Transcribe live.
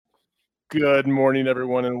Good morning,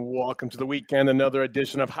 everyone, and welcome to the weekend. Another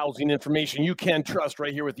edition of Housing Information you can trust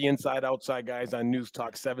right here with the Inside Outside guys on News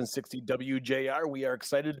Talk 760 WJR. We are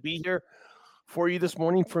excited to be here for you this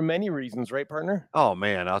morning for many reasons, right, partner? Oh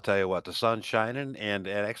man, I'll tell you what, the sun's shining, and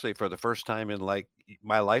actually for the first time in like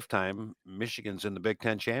my lifetime, Michigan's in the Big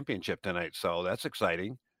Ten championship tonight, so that's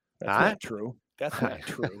exciting. That's Huh? not true. That's not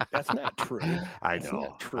true. That's not true. I That's know,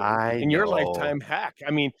 not true. I In your know. lifetime, heck,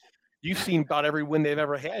 I mean, you've seen about every win they've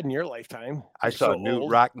ever had in your lifetime. I You're saw so Newt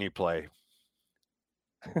old. Rockne play.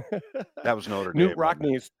 That was Notre Newt Dame, wasn't it?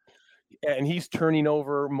 Rockne is, and he's turning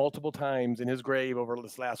over multiple times in his grave over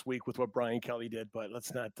this last week with what Brian Kelly did. But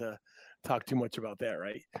let's not talk too much about that,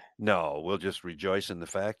 right? No, we'll just rejoice in the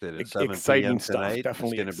fact that at 7 Exciting p.m. stuff. tonight, it's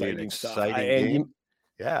Definitely going to be an exciting stuff. exciting game.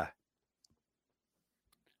 Yeah.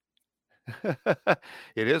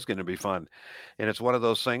 It is going to be fun. And it's one of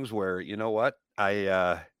those things where, you know what?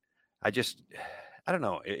 I don't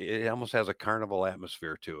know. It almost has a carnival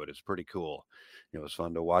atmosphere to it. It's pretty cool. It was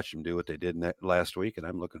fun to watch them do what they did last week, and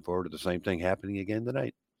I'm looking forward to the same thing happening again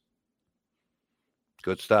tonight.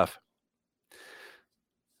 Good stuff.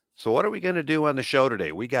 So what are we going to do on the show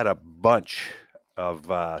today? We got a bunch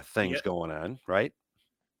of things going on, right?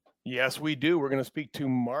 Yes, we do. We're going to speak to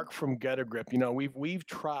Mark from Get a Grip. You know, we've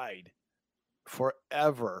tried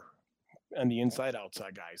forever on the Inside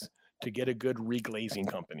Outside guys to get a good reglazing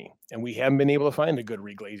company, and we haven't been able to find a good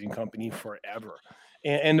reglazing company forever.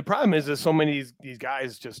 And the problem is so many of these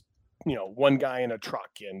guys just, you know, one guy in a truck,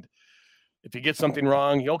 and if you get something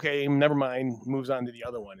wrong, okay, never mind, moves on to the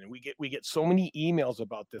other one. And we get so many emails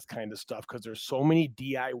about this kind of stuff because there's so many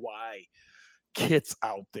DIY kits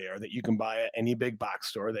out there that you can buy at any big box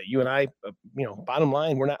store that you and I, you know, bottom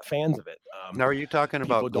line, we're not fans of it. Now, are you talking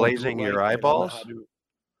People about don't do it glazing right. your They don't know how eyeballs? to.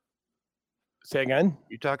 Say again?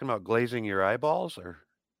 You talking about glazing your eyeballs or?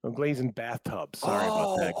 Oh, glazing bathtubs. Sorry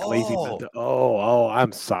about that. Oh, Glazing oh. bathtub. Oh,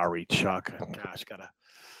 I'm sorry, Chuck. Gosh, gotta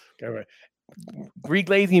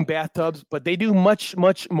reglazing bathtubs, but they do much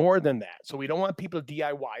more than that. So we don't want people to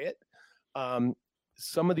DIY it.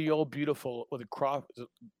 Some of the old beautiful,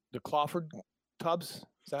 the Clawford tubs. Is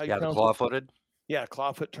that how you Yeah, the pronounce it? claw-footed. Yeah,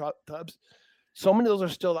 clawfoot tubs. So many of those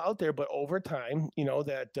are still out there, but over time, you know,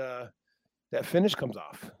 that finish comes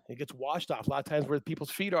off. It gets washed off. A lot of times where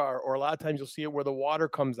people's feet are, or a lot of times you'll see it where the water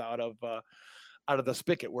comes out of the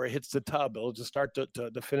spigot where it hits the tub. It'll just start to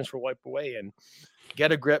the finish will wipe away. And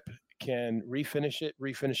Get a Grip can refinish it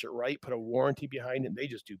right, put a warranty behind it. They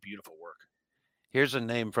just do beautiful work. Here's a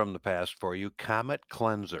name from the past for you, Comet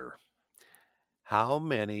Cleanser. How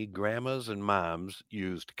many grandmas and moms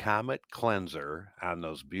used Comet Cleanser on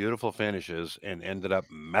those beautiful finishes and ended up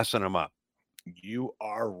messing them up? You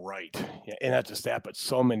are right. Yeah, and not just that, but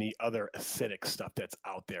so many other acidic stuff that's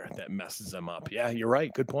out there that messes them up. Yeah, you're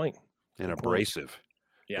right. Good point. And abrasive. Point.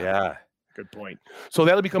 Yeah. Yeah. Good point. So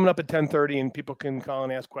that'll be coming up at 10:30, and people can call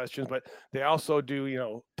and ask questions. But they also do, you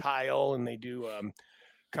know, tile, and they do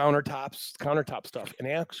countertop stuff, and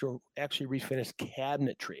actually refinish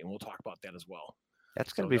cabinetry, and we'll talk about that as well.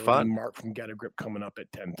 That's going to be fun. Mark from Get a Grip coming up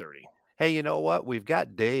at 10:30. Hey, you know what? We've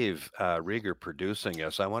got Dave Rieger producing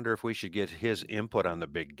us. I wonder if we should get his input on the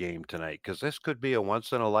big game tonight, because this could be a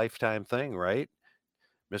once-in-a-lifetime thing, right?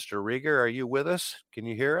 Mr. Rieger, are you with us? Can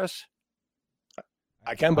you hear us?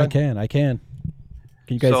 I can, bud. I can.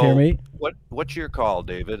 Can you guys hear me? What's your call,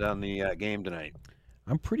 David, on the game tonight?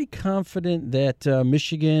 I'm pretty confident that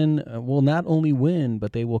Michigan will not only win,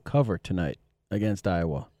 but they will cover tonight against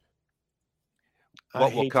Iowa.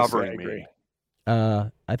 What will covering mean?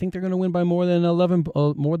 I think they're going to win by more than 11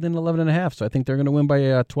 and a half. So I think they're going to win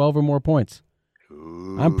by 12 or more points.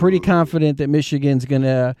 Ooh. I'm pretty confident that Michigan's going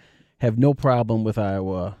to have no problem with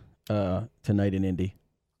Iowa tonight in Indy.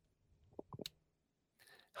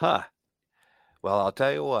 Huh. Well, I'll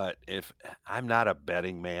tell you what, if I'm not a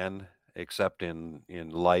betting man, except in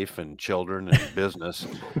life and children and business,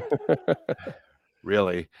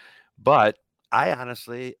 really, but I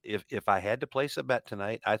honestly, if I had to place a bet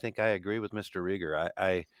tonight, I think I agree with Mr.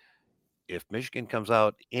 Rieger. If Michigan comes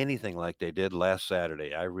out anything like they did last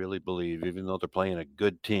Saturday, I really believe, even though they're playing a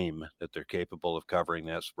good team, that they're capable of covering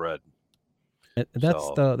that spread.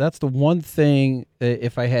 That's the one thing.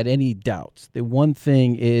 If I had any doubts, the one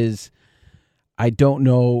thing is I don't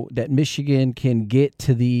know that Michigan can get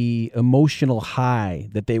to the emotional high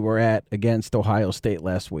that they were at against Ohio State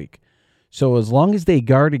last week. So as long as they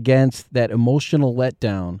guard against that emotional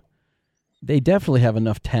letdown, they definitely have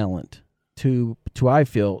enough talent to I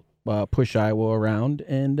feel, push Iowa around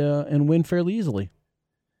and win fairly easily.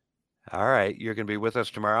 All right. You're going to be with us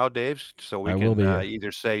tomorrow, Dave, so we can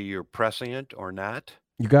either say you're prescient or not.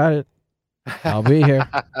 You got it. I'll be here.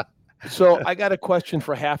 So I got a question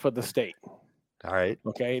for half of the state. All right.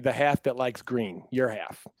 Okay, the half that likes green, your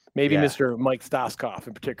half. Maybe Yeah. Mr. Mike Stoskoff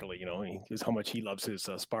in particular, is how much he loves his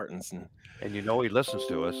Spartans. And And he listens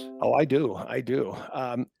to us. oh, I do.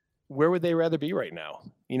 Where would they rather be right now?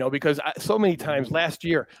 Because so many times last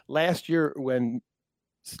year when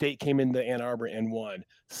State came into Ann Arbor and won,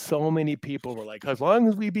 so many people were like, as long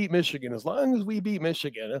as we beat Michigan,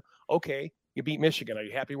 okay, you beat Michigan. Are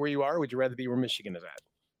you happy where you are? Or would you rather be where Michigan is at?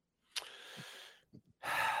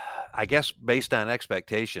 I guess based on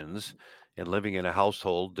expectations and living in a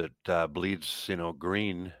household that bleeds,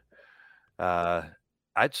 green,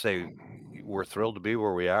 I'd say we're thrilled to be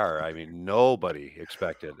where we are. I mean, nobody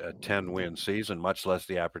expected a 10-win season, much less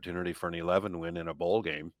the opportunity for an 11-win in a bowl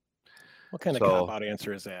game. What kind of cop-out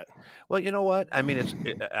answer is that? Well, you know what? I mean,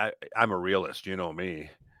 I'm a realist, you know me.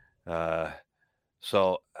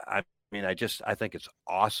 So, I mean, I think it's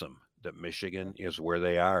awesome that Michigan is where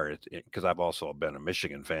they are, because I've also been a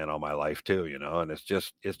Michigan fan all my life too, and it's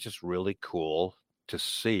just really cool to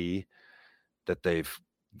see that they've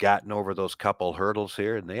gotten over those couple hurdles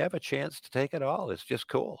here and they have a chance to take it all. It's just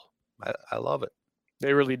cool. I love it.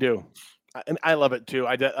 They really do. And I love it too.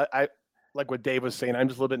 I like what Dave was saying. I'm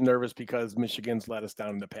just a little bit nervous because Michigan's let us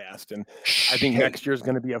down in the past. And I think next year is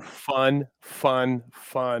going to be a fun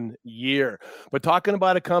year. But talking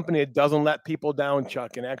about a company that doesn't let people down,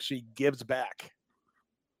 Chuck, and actually gives back.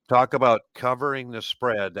 Talk about covering the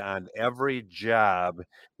spread on every job.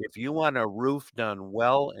 If you want a roof done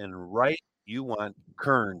well and right, you want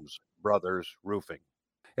Kearns Brothers Roofing.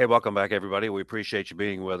 Hey, welcome back, everybody. We appreciate you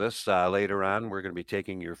being with us. Later on, we're going to be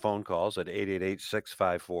taking your phone calls at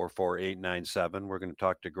 888-654-4897. We're going to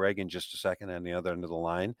talk to Greg in just a second on the other end of the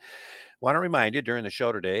line. Want to remind you, during the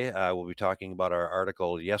show today, we'll be talking about our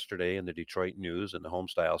article yesterday in the Detroit News in the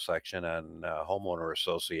Homestyle section on homeowner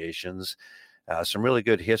associations. Some really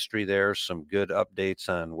good history there, some good updates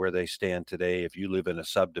on where they stand today. If you live in a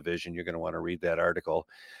subdivision, you're going to want to read that article.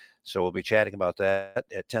 So we'll be chatting about that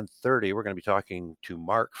at 10:30. We're going to be talking to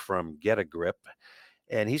Mark from Get a Grip,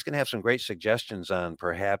 and he's going to have some great suggestions on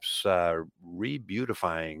perhaps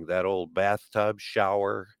re-beautifying that old bathtub,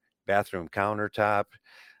 shower, bathroom countertop,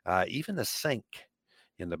 even the sink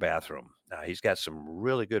in the bathroom. He's got some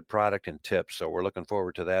really good product and tips, so we're looking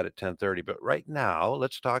forward to that at 10:30. But right now,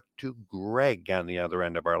 let's talk to Greg on the other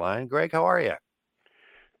end of our line. Greg, how are you?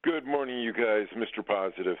 Good morning, you guys, Mr.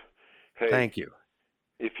 Positive. Hey, thank you.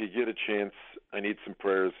 If you get a chance, I need some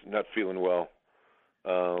prayers. Not feeling well.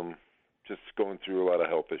 Just going through a lot of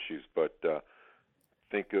health issues, but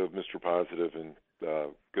think of Mr. Positive and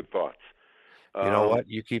good thoughts. You know what?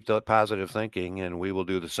 You keep the positive thinking, and we will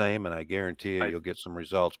do the same, and I guarantee you'll get some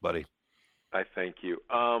results, buddy. I thank you.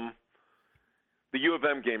 The U of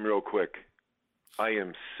M game real quick. I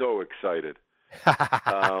am so excited.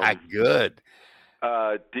 Good.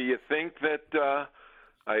 Do you think that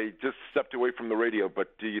I just stepped away from the radio,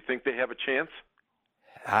 but do you think they have a chance?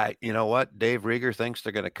 You know what? Dave Rieger thinks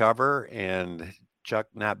they're going to cover, and Chuck,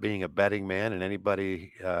 not being a betting man, and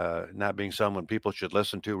anybody not being someone people should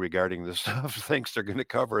listen to regarding this stuff, thinks they're going to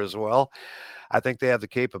cover as well. I think they have the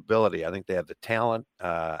capability. I think they have the talent.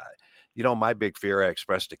 My big fear I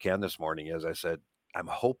expressed to Ken this morning is I said, I'm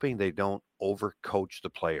hoping they don't overcoach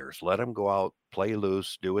the players. Let them go out, play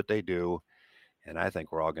loose, do what they do, and I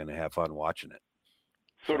think we're all going to have fun watching it.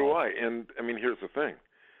 So do I. And, I mean, here's the thing.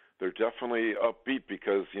 They're definitely upbeat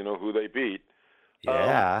because you know who they beat.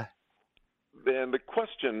 Yeah. Then the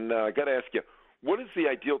question, I got to ask you, what is the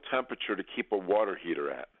ideal temperature to keep a water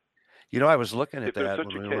heater at? I was looking at that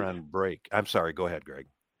when we were on break. I'm sorry. Go ahead, Greg.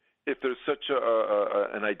 If there's such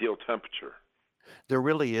an ideal temperature. There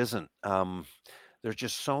really isn't. There's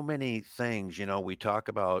just so many things, we talk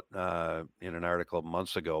about in an article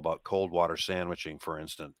months ago about cold water sandwiching, for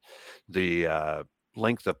instance, the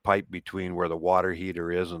length of pipe between where the water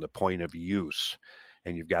heater is and the point of use.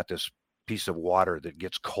 And you've got this piece of water that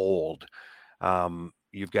gets cold.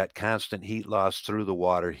 You've got constant heat loss through the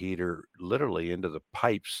water heater, literally into the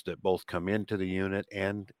pipes that both come into the unit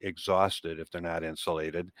and exhaust it if they're not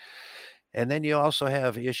insulated. And then you also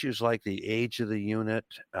have issues like the age of the unit,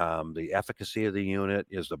 the efficacy of the unit.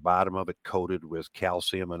 Is the bottom of it coated with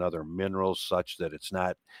calcium and other minerals such that it's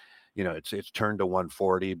not, it's turned to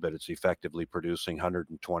 140, but it's effectively producing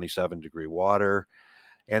 127-degree water.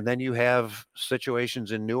 And then you have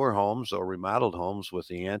situations in newer homes or remodeled homes with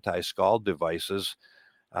the anti-scald devices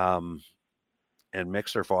and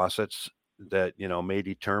mixer faucets that, may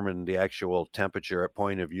determine the actual temperature at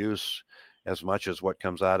point of use as much as what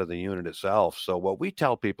comes out of the unit itself. So what we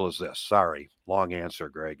tell people is this. Sorry, long answer,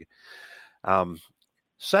 Greg.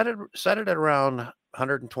 Set it at around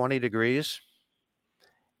 120 degrees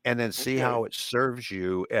and then see Okay. how it serves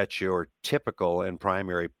you at your typical and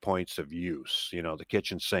primary points of use. The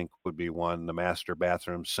kitchen sink would be one, the master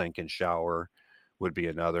bathroom sink and shower would be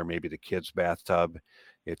another, maybe the kids' bathtub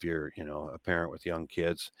if you're, a parent with young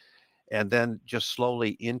kids, and then just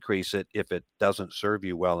slowly increase it if it doesn't serve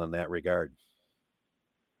you well in that regard.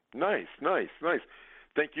 Nice, nice, nice.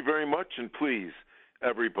 Thank you very much, and please,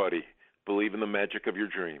 everybody, believe in the magic of your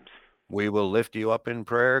dreams. We will lift you up in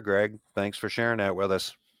prayer, Greg. Thanks for sharing that with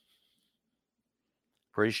us.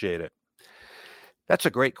 Appreciate it. That's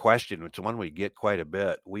a great question. It's one we get quite a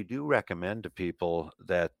bit. We do recommend to people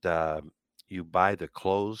that you buy the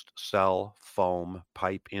closed cell foam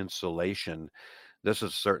pipe insulation. This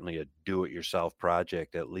is certainly a do-it-yourself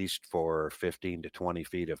project, at least for 15 to 20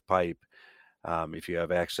 feet of pipe. If you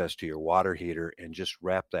have access to your water heater, and just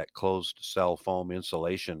wrap that closed cell foam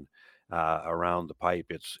insulation around the pipe.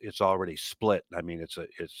 It's already split. I mean, it's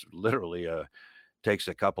literally takes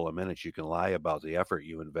a couple of minutes. You can lie about the effort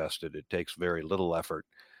you invested. It takes very little effort,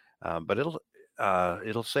 but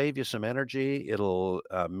it'll save you some energy. It'll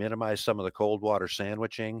minimize some of the cold water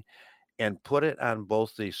sandwiching, and put it on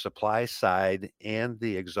both the supply side and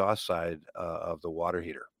the exhaust side of the water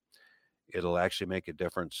heater. It'll actually make a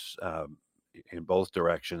difference in both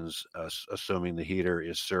directions, assuming the heater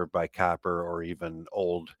is served by copper or even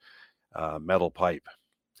old metal pipe.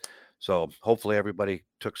 So hopefully everybody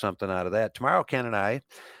took something out of that. Tomorrow, Ken and I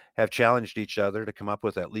have challenged each other to come up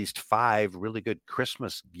with at least 5 really good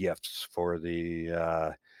Christmas gifts for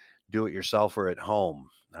the do-it-yourselfer at home.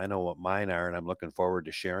 I know what mine are, and I'm looking forward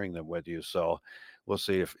to sharing them with you. So we'll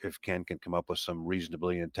see if Ken can come up with some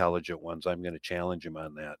reasonably intelligent ones. I'm going to challenge him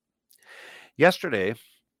on that. Yesterday,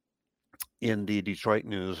 in the Detroit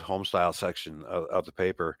News Homestyle section of the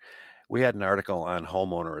paper, we had an article on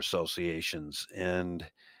homeowner associations, and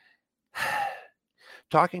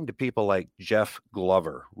talking to people like Jeff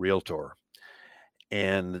Glover, realtor,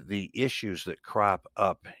 and the issues that crop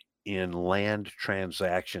up in land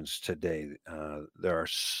transactions today. There are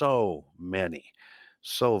so many,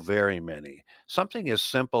 so very many. Something as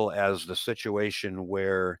simple as the situation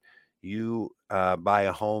where you buy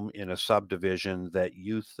a home in a subdivision that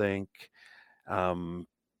you think um,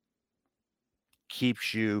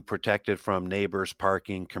 keeps you protected from neighbors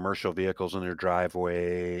parking commercial vehicles in their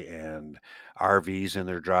driveway and RVs in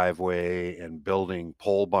their driveway and building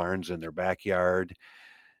pole barns in their backyard.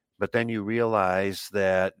 But then you realize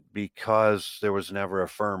that because there was never a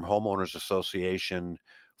firm homeowners association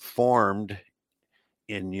formed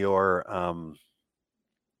in your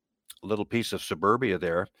little piece of suburbia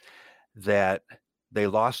there, that they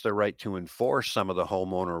lost their right to enforce some of the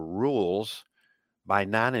homeowner rules by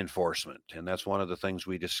non-enforcement. And that's one of the things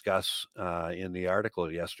we discuss in the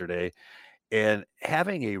article yesterday. And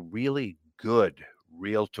having a really good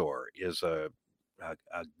realtor is a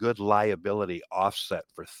good liability offset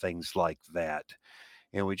for things like that.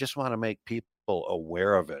 And we just want to make people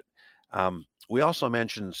aware of it. We also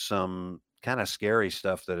mentioned some kind of scary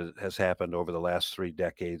stuff that has happened over the last 3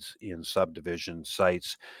 decades in subdivision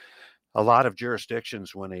sites. A lot of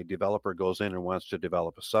jurisdictions, when a developer goes in and wants to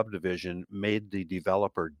develop a subdivision, made the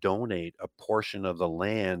developer donate a portion of the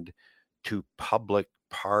land to public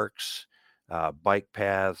parks, bike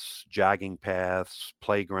paths, jogging paths,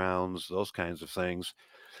 playgrounds, those kinds of things.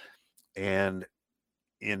 And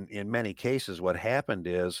in many cases, what happened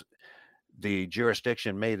is the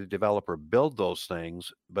jurisdiction made the developer build those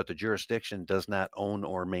things, but the jurisdiction does not own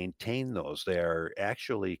or maintain those. They are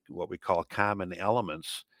actually what we call common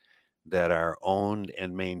elements that are owned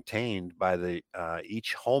and maintained by the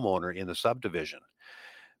each homeowner in the subdivision.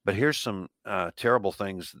 But here's some terrible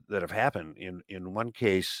things that have happened. In one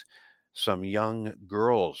case, some young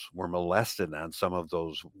girls were molested on some of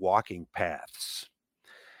those walking paths.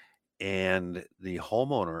 And the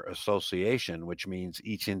homeowner association, which means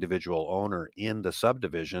each individual owner in the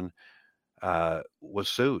subdivision, was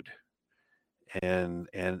sued and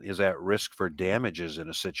is at risk for damages in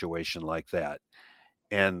a situation like that.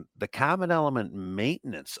 And the common element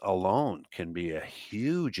maintenance alone can be a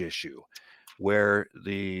huge issue, where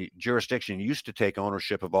the jurisdiction used to take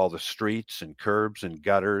ownership of all the streets and curbs and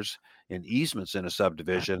gutters and easements in a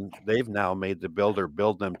subdivision. They've now made the builder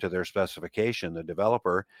build them to their specification, the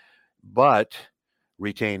developer, but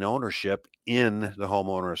retain ownership in the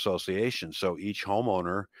homeowner association. So each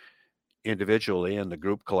homeowner individually and the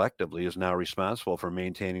group collectively is now responsible for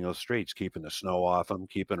maintaining those streets, keeping the snow off them,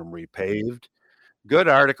 keeping them repaved. Good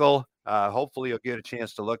article. Hopefully you'll get a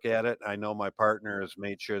chance to look at it. I know my partner has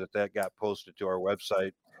made sure that that got posted to our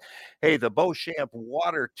website. Hey, the Beauchamp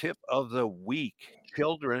water tip of the week.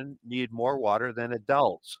 Children need more water than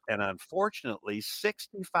adults. And unfortunately,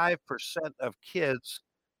 65% of kids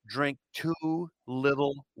drink too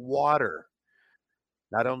little water.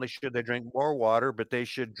 Not only should they drink more water, but they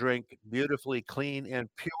should drink beautifully clean and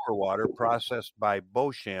pure water processed by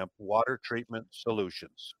Beauchamp Water Treatment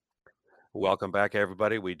Solutions. Welcome back,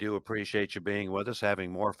 everybody. We do appreciate you being with us,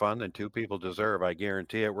 having more fun than two people deserve. I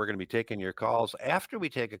guarantee it. We're going to be taking your calls after we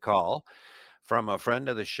take a call from a friend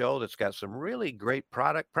of the show that's got some really great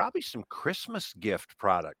product, probably some Christmas gift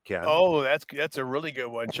product, Ken. Oh, that's a really good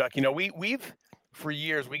one, Chuck. You know, we've for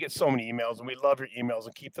years we get so many emails, and we love your emails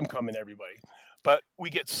and keep them coming, everybody. But we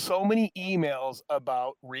get so many emails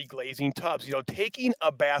about reglazing tubs. You know, taking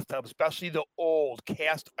a bathtub, especially the old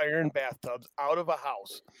cast iron bathtubs, out of a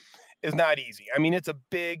house is not easy. I mean, it's a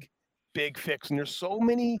big fix, and there's so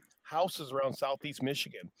many houses around Southeast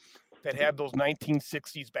Michigan that have those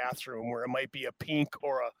 1960s bathroom where it might be a pink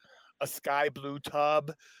or a sky blue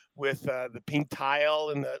tub with the pink tile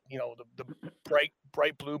and the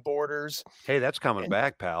bright blue borders. Hey, that's coming And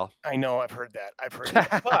back, pal. I know I've heard that,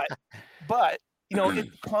 but you know it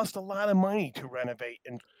costs a lot of money to renovate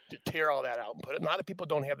and to tear all that out and put it. A lot of people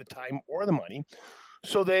don't have the time or the money,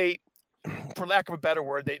 so they, for lack of a better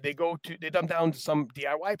word, they dumb down to some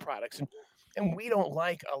DIY products, and we don't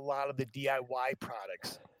like a lot of the DIY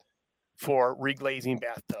products for reglazing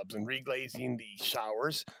bathtubs and reglazing the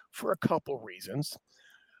showers for a couple reasons.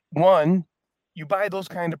 One, you buy those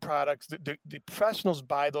kind of products, the professionals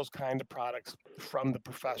buy those kind of products from the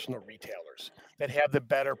professional retailers that have the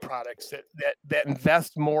better products that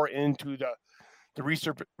invest more into the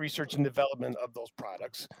research and development of those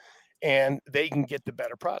products, and they can get the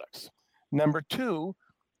better products. Number two,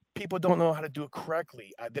 people don't know how to do it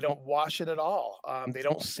correctly. They don't wash it at all. They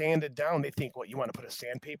don't sand it down. They think, what, you want to put a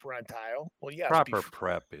sandpaper on tile? Well, yes, Proper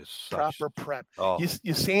prep is such. proper prep. Oh,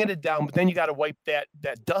 You sand it down, but then you got to wipe that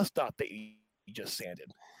dust off that you just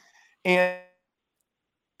sanded. And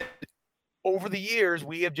over the years,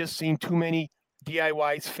 we have just seen too many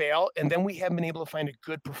DIYs fail, and then we haven't been able to find a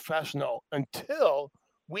good professional until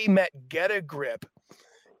we met Get a Grip.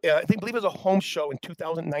 I believe it was a home show in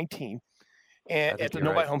 2019, I and think at the you're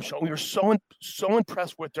Novi right. Home Show, we were so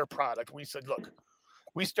impressed with their product. We said, look,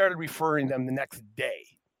 we started referring them the next day.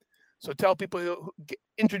 So tell people,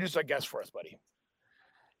 introduce our guest for us, buddy.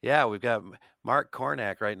 Yeah, we've got Mark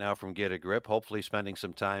Cornack right now from Get a Grip, hopefully spending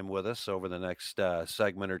some time with us over the next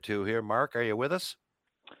segment or two here. Mark, are you with us?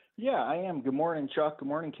 Yeah, I am. Good morning, Chuck. Good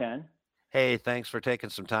morning, Ken. Hey, thanks for taking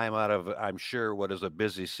some time out of, I'm sure, what is a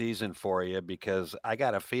busy season for you, because I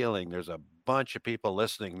got a feeling there's a bunch of people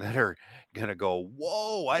listening that are going to go,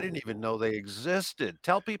 whoa, I didn't even know they existed.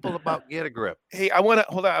 Tell people about Get a Grip. Hey, I want to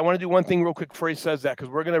hold on. I want to do one thing real quick before he says that, because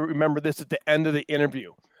we're going to remember this at the end of the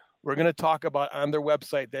interview. We're going to talk about on their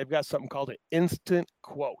website, they've got something called an instant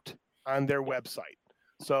quote on their website.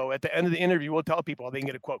 So at the end of the interview, we'll tell people how they can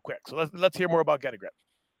get a quote quick. So let's hear more about Get a Grip.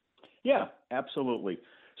 Yeah, absolutely.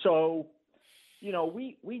 So,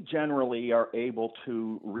 we generally are able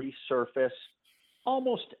to resurface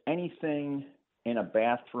almost anything in a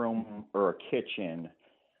bathroom or a kitchen,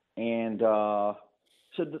 and so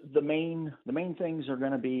the main things are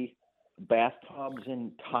going to be bathtubs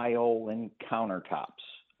and tile and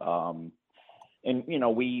countertops. And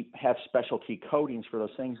we have specialty coatings for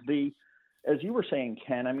those things. As you were saying,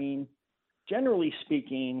 Ken, I mean, generally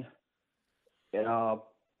speaking,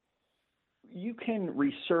 you can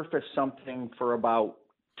resurface something for about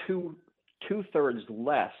two-thirds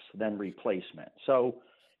less than replacement. So,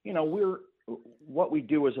 what we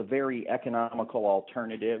do is a very economical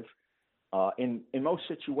alternative in most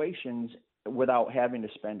situations without having to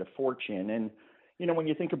spend a fortune. And, when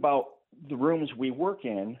you think about the rooms we work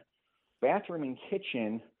in, bathroom and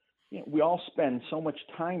kitchen, we all spend so much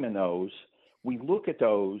time in those. We look at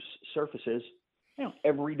those surfaces,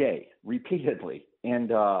 every day, repeatedly.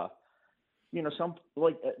 And,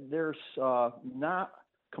 there's not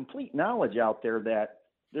complete knowledge out there that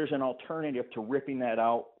there's an alternative to ripping that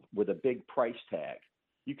out with a big price tag.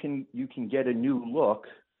 You can get a new look,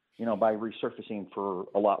 by resurfacing for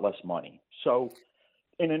a lot less money. So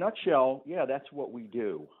in a nutshell, yeah, that's what we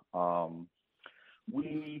do. I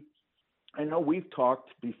know we've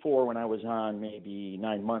talked before when I was on maybe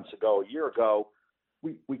 9 months ago, a year ago,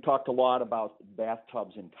 we talked a lot about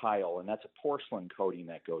bathtubs and tile, and that's a porcelain coating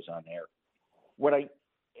that goes on there.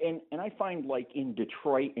 I find, like in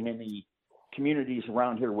Detroit and in the communities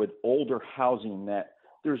around here with older housing, that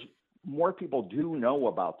there's more people do know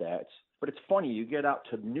about that. But it's funny, you get out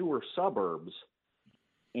to newer suburbs,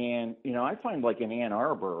 and I find, like in Ann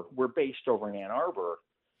Arbor, we're based over in Ann Arbor,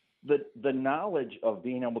 the knowledge of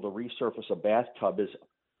being able to resurface a bathtub is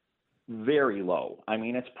very low. I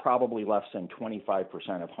mean, it's probably less than 25%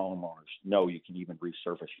 of homeowners know you can even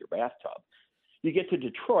resurface your bathtub. you get to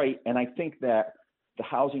Detroit, and I think that the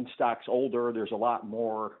housing stock's older. There's a lot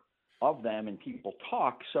more of them, and people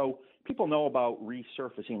talk. So people know about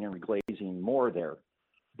resurfacing and reglazing more there.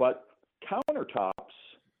 But countertops,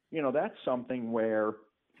 that's something where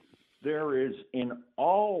there is, in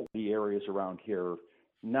all the areas around here,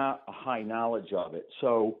 not a high knowledge of it.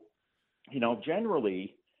 So,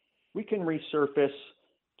 generally, we can resurface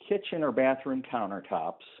kitchen or bathroom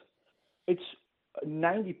countertops. It's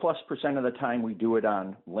 90+% of the time we do it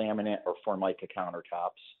on laminate or Formica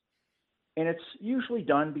countertops. And it's usually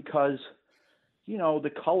done because,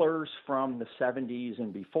 the colors from the 70s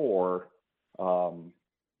and before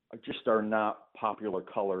just are not popular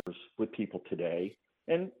colors with people today.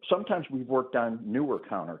 And sometimes we've worked on newer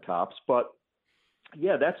countertops, but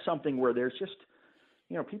yeah, that's something where there's just,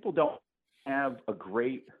 people don't have a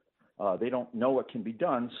great, they don't know what can be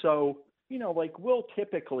done. So, we'll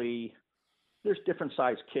typically, there's different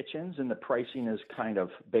size kitchens and the pricing is kind of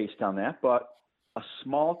based on that, but a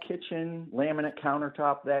small kitchen laminate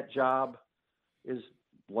countertop, that job is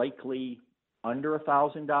likely under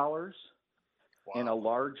 $1,000. Wow. And a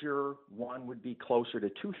larger one would be closer to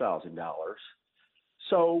 $2,000.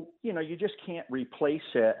 So, you just can't replace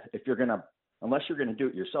it unless you're going to do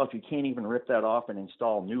it yourself. You can't even rip that off and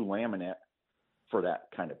install new laminate for that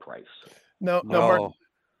kind of price. No, Mark,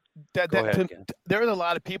 ahead, there's a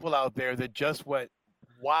lot of people out there that just went,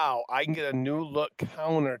 wow, I can get a new look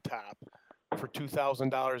countertop for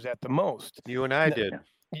 $2,000 at the most. You and I did.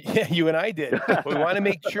 Yeah, you and I did. But we want to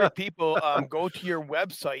make sure people go to your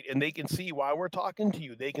website and they can see while we're talking to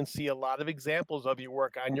you. They can see a lot of examples of your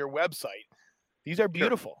work on your website. These are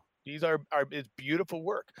beautiful. Sure. These are it's beautiful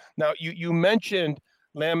work. Now, you mentioned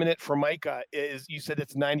laminate Formica. You said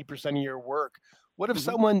it's 90% of your work. What if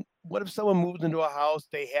someone moves into a house,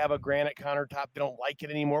 they have a granite countertop, they don't like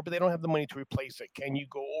it anymore, but they don't have the money to replace it? Can you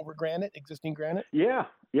go over existing granite? Yeah.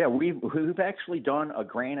 We've actually done a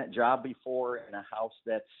granite job before in a house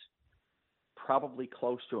that's probably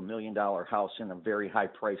close to $1 million house in a very high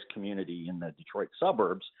priced community in the Detroit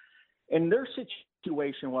suburbs. And their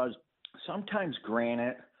situation was sometimes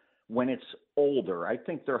granite, when it's older, I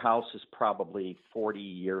think their house is probably 40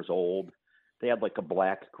 years old. They had like a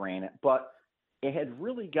black granite, but it had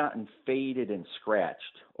really gotten faded and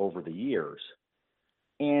scratched over the years.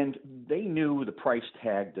 And they knew the price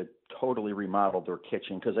tag to totally remodel their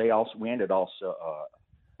kitchen because we ended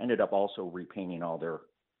up also repainting all their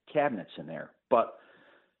cabinets in there. But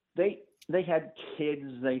they had kids.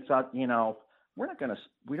 They thought, we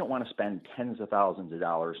don't want to spend tens of thousands of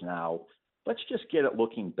dollars now. Let's just get it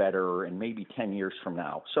looking better and maybe 10 years from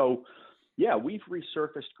now. So yeah, we've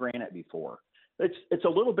resurfaced granite before. It's a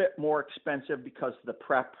little bit more expensive because the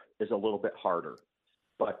prep is a little bit harder,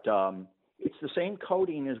 but it's the same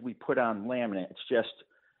coating as we put on laminate. It's just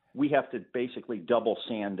we have to basically double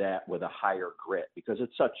sand that with a higher grit because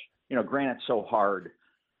it's such, granite's so hard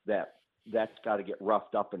that's got to get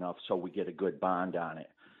roughed up enough so we get a good bond on it.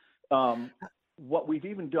 What we've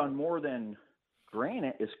even done more than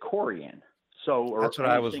granite is Corian. So that's what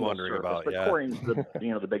I was wondering about. But yeah, Corian's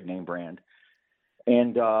the big name brand,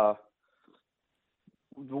 and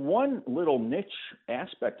the one little niche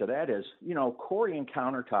aspect of that is, Corian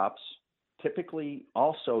countertops, typically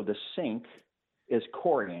also the sink is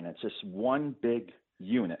Corian. It's just one big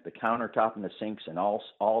unit. The countertop and the sink's an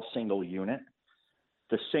all single unit.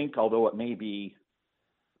 The sink, although it may be,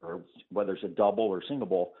 or whether it's a double or single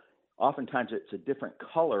bowl, oftentimes it's a different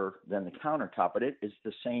color than the countertop, but it is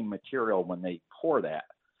the same material when they pour that.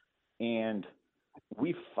 And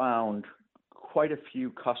we found quite a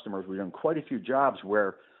few customers, we've done quite a few jobs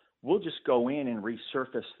where we'll just go in and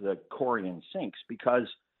resurface the Corian sinks because,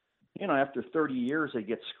 after 30 years, they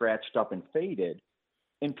get scratched up and faded,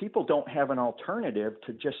 and people don't have an alternative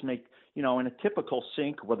to just make, in a typical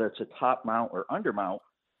sink, whether it's a top mount or under mount,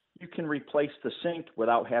 you can replace the sink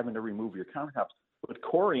without having to remove your countertops. With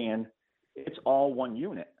Corian, it's all one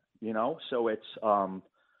unit, so it's,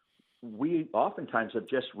 we oftentimes have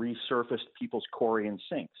just resurfaced people's Corian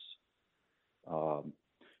sinks.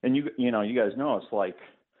 And you guys know it's like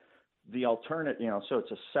the alternate, so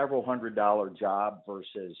it's a several $100 job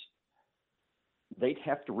versus they'd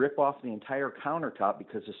have to rip off the entire countertop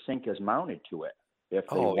because the sink is mounted to it. If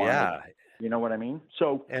they wanted, yeah. You know what I mean?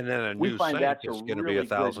 So and then a new sink is going to be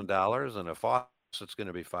 $1,000 and a faucet's going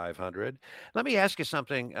to be $500. Let me ask you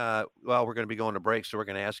something. We're going to be going to break, so we're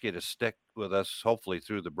going to ask you to stick with us, hopefully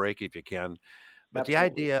through the break if you can. But Absolutely.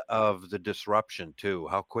 The idea of the disruption too,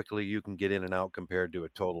 how quickly you can get in and out compared to a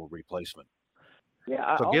total replacement.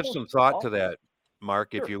 Yeah. So give some thought to that, Mark,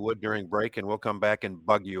 Sure. if you would, during break, and we'll come back and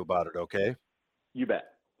bug you about it. Okay. You bet.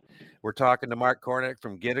 We're talking to Mark Kornick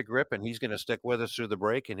from Get a Grip, and he's going to stick with us through the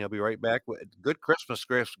break, and he'll be right back with good Christmas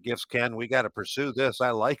gifts, Ken. We got to pursue this.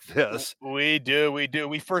 I like this. We do.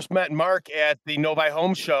 We first met Mark at the Novi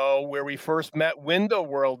Home Show, where we first met Window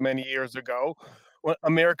World many years ago,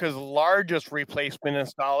 America's largest replacement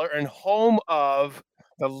installer and home of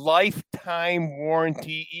the lifetime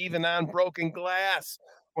warranty, even on broken glass.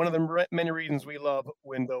 One of the many reasons we love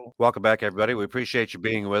Window. Welcome back, everybody. We appreciate you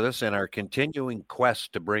being with us in our continuing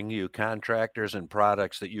quest to bring you contractors and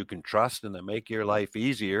products that you can trust and that make your life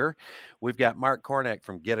easier. We've got Mark Kornick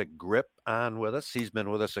from Get a Grip on with us. He's been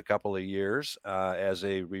with us a couple of years as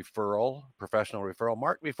a professional referral.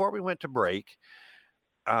 Mark, before we went to break,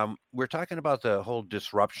 we're talking about the whole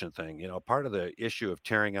disruption thing. You know, part of the issue of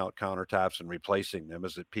tearing out countertops and replacing them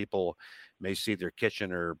is that people may see their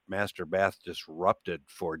kitchen or master bath disrupted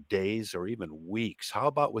for days or even weeks. How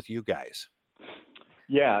about with you guys?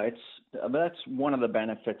 Yeah, that's one of the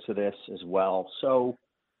benefits of this as well. So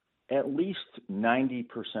at least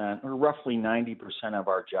 90% or roughly 90% of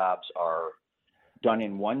our jobs are done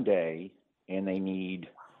in one day, and they need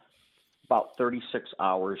about 36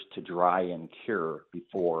 hours to dry and cure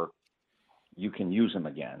before you can use them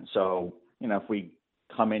again. So, you know, if we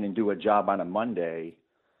come in and do a job on a Monday,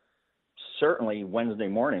 certainly Wednesday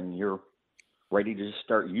morning, you're ready to just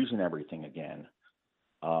start using everything again.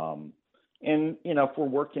 And, you know, if we're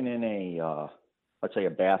working in let's say a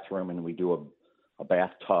bathroom, and we do a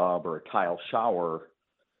bathtub or a tile shower,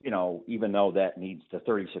 you know, even though that needs the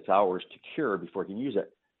 36 hours to cure before you can use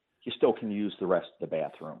it, you still can use the rest of the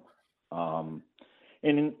bathroom.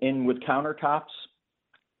 And with countertops,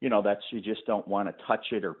 you know, you just don't want to touch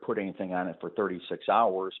it or put anything on it for 36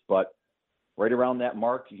 hours, but right around that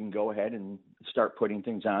mark, you can go ahead and start putting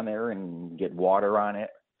things on there and get water on it.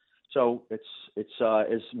 So it's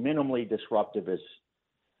as minimally disruptive as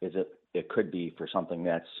it could be for something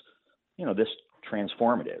that's, you know, this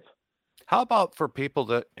transformative. How about for people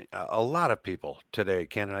that a lot of people today,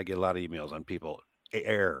 Ken and I get a lot of emails on people,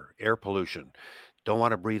 air pollution, don't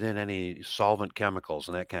want to breathe in any solvent chemicals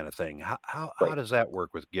and that kind of thing. How does that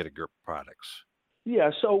work with Get a Grip products?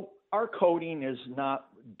 Yeah, so our coating is not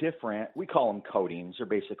different. We call them coatings. They're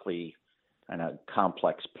basically kind of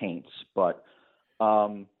complex paints, but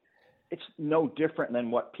it's no different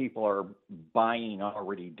than what people are buying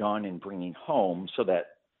already done and bringing home, so that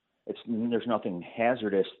there's nothing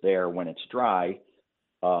hazardous there when it's dry.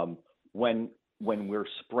 When we're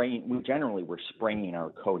spraying, we're spraying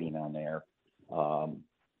our coating on there.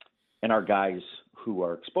 And our guys who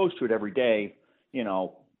are exposed to it every day, you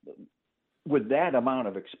know, with that amount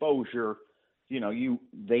of exposure, you know,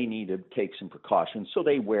 they need to take some precautions, so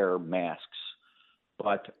they wear masks.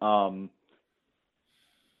 But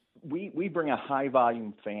we bring a high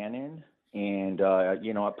volume fan in, and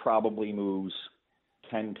you know, it probably moves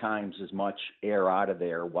 10 times as much air out of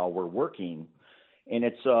there while we're working, and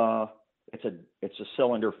it's a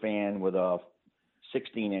cylinder fan with a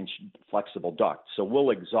 16-inch flexible duct. So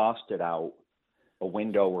we'll exhaust it out a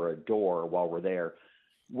window or a door while we're there.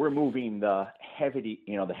 We're moving the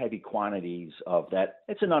heavy quantities of that.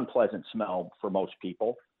 It's an unpleasant smell for most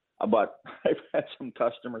people, but I've had some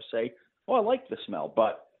customers say, well, I like the smell,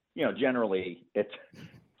 but you know, generally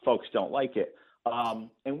folks don't like it.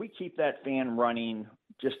 And we keep that fan running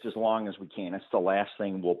just as long as we can. It's the last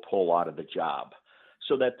thing we'll pull out of the job,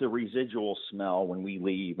 so that the residual smell when we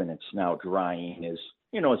leave and it's now drying is,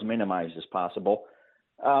 you know, as minimized as possible.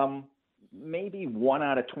 Maybe 1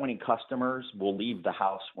 out of 20 customers will leave the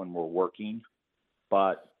house when we're working,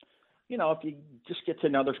 but you know, if you just get to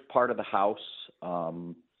another part of the house,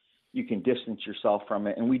 you can distance yourself from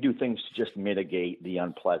it, and we do things to just mitigate that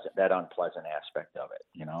unpleasant aspect of it.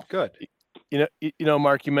 You know. Good. You know,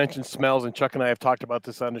 Mark, you mentioned smells, and Chuck and I have talked about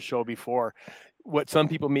this on the show before. What some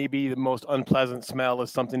people may be the most unpleasant smell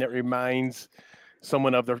is something that reminds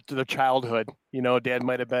someone of their childhood. You know, dad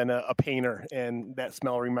might have been a painter, and that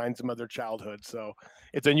smell reminds them of their childhood. So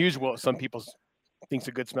it's unusual. Some people think it's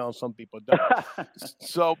a good smell, and some people don't.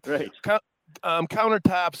 So right.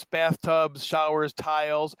 Countertops, bathtubs, showers,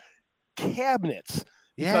 tiles, cabinets.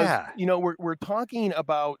 Because, you know, we're talking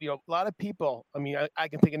about, you know, a lot of people. I mean, I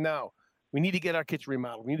can think of now. We need to get our kitchen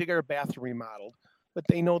remodeled. We need to get our bathroom remodeled. But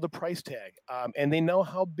they know the price tag, and they know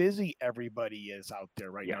how busy everybody is out there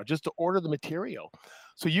right now just to order the material.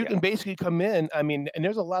 So you can basically come in. I mean, and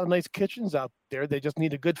there's a lot of nice kitchens out there. They just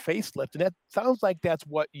need a good facelift, and that sounds like that's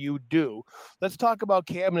what you do. Let's talk about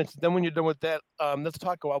cabinets. Then when you're done with that, let's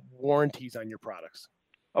talk about warranties on your products.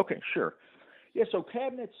 Okay, sure. Yeah, so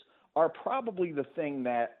cabinets are probably the thing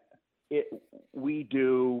that we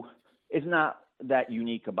do is not that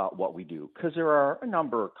unique about what we do, because there are a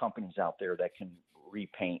number of companies out there that can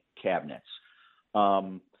repaint cabinets.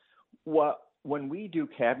 When we do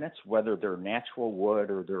cabinets, whether they're natural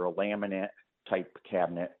wood or they're a laminate type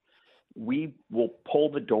cabinet, we will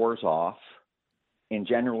pull the doors off, and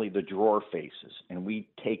generally the drawer faces, and we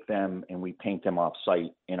take them and we paint them off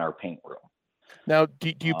site in our paint room. Now,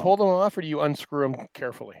 do you pull them off, or do you unscrew them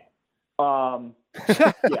carefully? Yeah,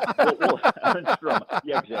 we'll unscrew them.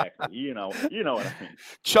 Yeah, exactly. You know what I mean.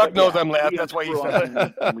 Chuck knows I'm laughing. That's why you said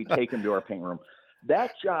it. And we take them to our paint room.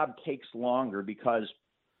 That job takes longer because,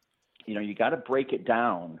 you got to break it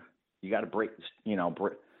down. You got to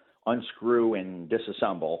unscrew and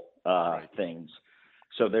disassemble things.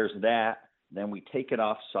 So there's that. Then we take it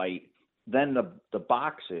off site. Then the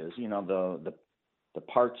boxes, the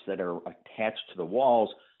parts that are attached to the walls,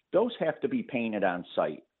 those have to be painted on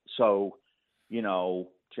site. So,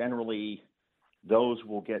 generally those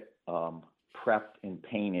will get prepped and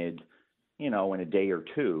painted, in a day or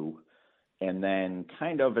two. And then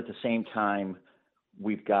kind of at the same time,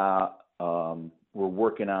 we've got, we're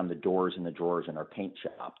working on the doors and the drawers in our paint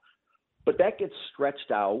shop. But that gets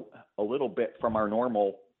stretched out a little bit from our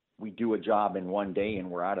normal, we do a job in one day and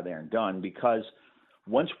we're out of there and done, because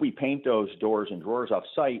once we paint those doors and drawers off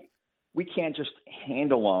site, we can't just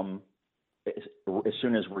handle them as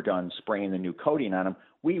soon as we're done spraying the new coating on them.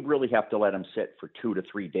 We really have to let them sit for 2 to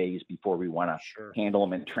 3 days before we want to handle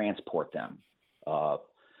them and transport them.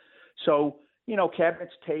 So,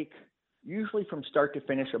 cabinets take usually from start to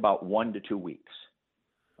finish about 1 to 2 weeks,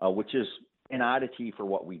 which is an oddity for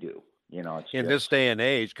what we do. It's in this day and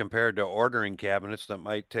age, compared to ordering cabinets that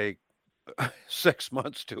might take 6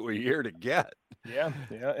 months to a year to get. Yeah.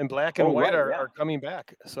 And black and white are coming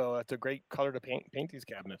back. So it's a great color to paint these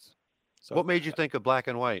cabinets. So what made you think of black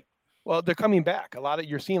and white? Well, they're coming back.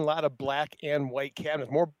 You're seeing a lot of black and white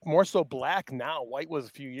cabinets. More so black now. White was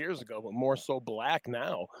a few years ago, but more so black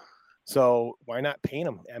now. So why not paint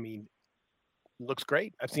them? I mean, it looks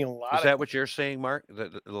great. I've seen a lot. Is that what you're saying, Mark?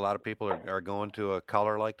 That a lot of people are going to a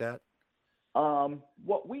color like that?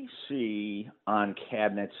 What we see on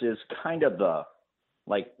cabinets is kind of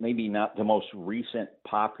maybe not the most recent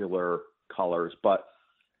popular colors, but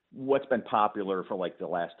what's been popular for the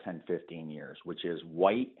last 10, 15 years, which is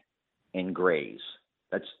white and grays.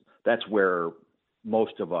 That's where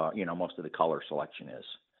most of the color selection is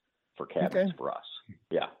for cabinets for us.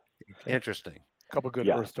 Yeah. Interesting. A couple good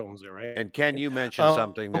earth tones there, right? And Ken, you mentioned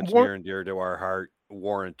something that's near and dear to our heart: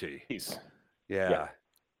 warranty. Yeah.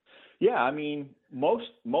 Yeah, I mean, I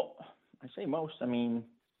say most, 90%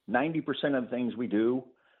 of the things we do,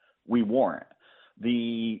 we warrant.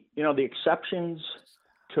 The exceptions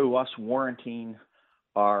to us warranting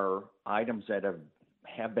are items that have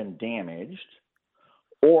been damaged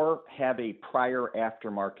or have a prior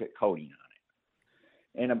aftermarket coating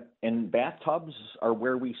on it. And bathtubs are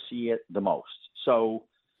where we see it the most. So,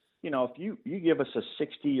 if you give us a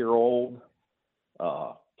 60-year-old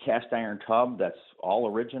cast iron tub that's all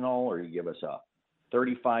original, or you give us a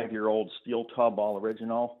 35-year-old steel tub all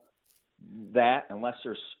original, that, unless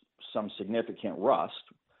there's some significant rust,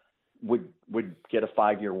 would get a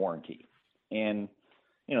 5-year warranty. And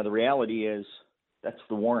the reality is that's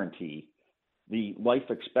the warranty. The life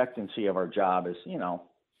expectancy of our job is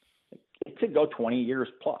it could go 20 years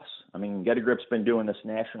plus. I mean, Get-A-Grip's been doing this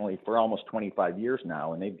nationally for almost 25 years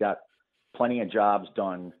now, and they've got plenty of jobs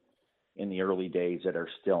done in the early days that are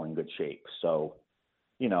still in good shape. So,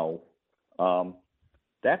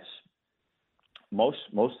 that's most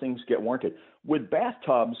things get warranted. With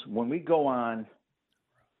bathtubs, when we go on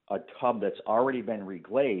a tub that's already been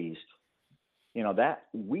reglazed, that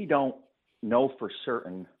we don't know for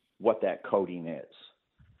certain what that coating is.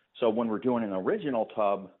 So when we're doing an original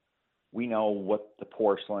tub, we know what the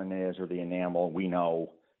porcelain is or the enamel. We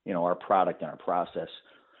know, our product and our process.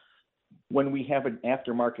 When we have an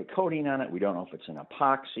aftermarket coating on it, we don't know if it's an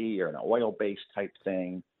epoxy or an oil-based type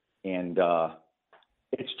thing. And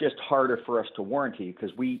it's just harder for us to warranty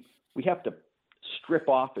because we have to strip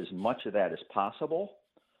off as much of that as possible,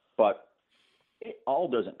 but it all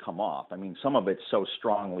doesn't come off. I mean, some of it's so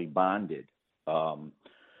strongly bonded.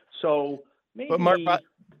 So maybe. But Mark,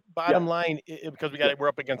 bottom line, because we're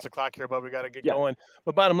up against the clock here, but we got to get going.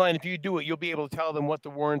 But bottom line, if you do it, you'll be able to tell them what the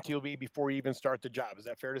warranty will be before you even start the job. Is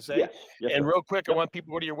that fair to say? Yes. And real quick, I want people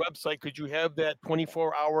to go to your website. Could you have that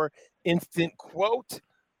 24-hour instant quote?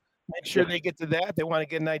 Make sure they get to that. They want to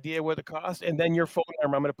get an idea what it costs. And then your phone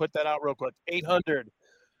number. I'm going to put that out real quick.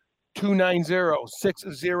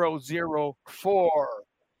 800-290-6004.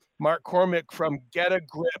 Mark Cormick from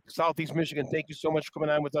Get-A-Grip, Southeast Michigan. Thank you so much for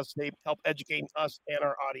coming on with us today, help educating us and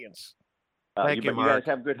our audience. Thank you, But you guys Mark.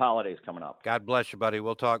 have good holidays coming up. God bless you, buddy.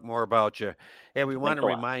 We'll talk more about you. And we want Thanks to a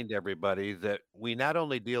lot. remind everybody that we not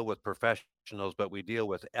only deal with professionals, but we deal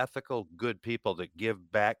with ethical, good people that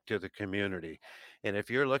give back to the community. And if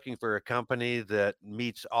you're looking for a company that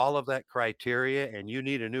meets all of that criteria and you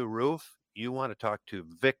need a new roof, you want to talk to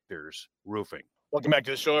Victor's Roofing. Welcome back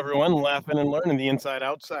to the show, everyone. Laughing and learning the Inside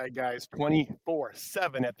Outside Guys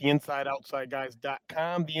 24/7 at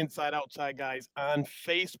theinsideoutsideguys.com, the Inside Outside Guys on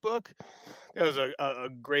Facebook. It was a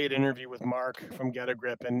great interview with Mark from Get a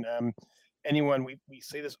Grip. And anyone, we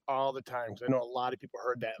say this all the time because I know a lot of people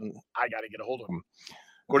heard that, and I got to get a hold of them.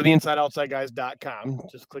 Go to theinsideoutsideguys.com.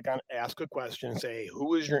 Just click on Ask a Question and say, who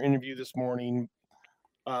was your interview this morning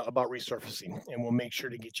about resurfacing, and we'll make sure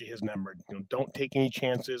to get you his number. Don't take any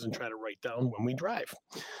chances and try to write down when we drive.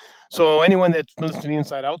 So anyone that's listening to the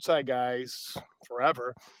Inside Outside Guys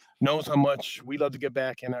forever knows how much we love to get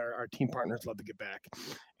back, and our team partners love to get back.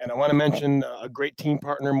 And I want to mention a great team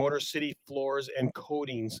partner, Motor City Floors and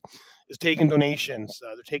Coatings, is taking donations.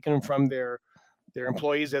 They're taking them from their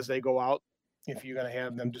employees as they go out, if you're going to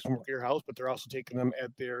have them do some work at your house, but they're also taking them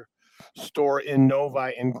at their store in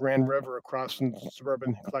Novi in Grand River across from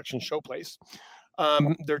Suburban Collection Showplace.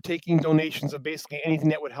 They're taking donations of basically anything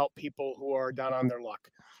that would help people who are down on their luck.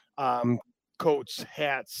 Coats,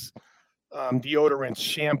 hats, deodorants,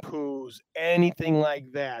 shampoos, anything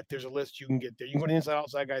like that. There's a list you can get there. You can go to Inside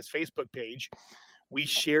Outside Guys Facebook page. We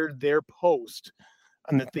shared their post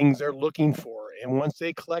on the things they're looking for. And once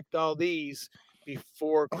they collect all these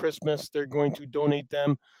before Christmas, they're going to donate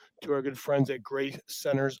them to our good friends at Grace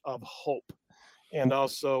Centers of Hope and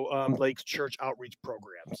also Lakes Church Outreach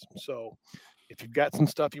Programs. So if you've got some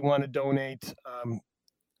stuff you want to donate,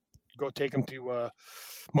 go take them to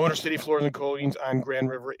Motor City Floors and Coatings on Grand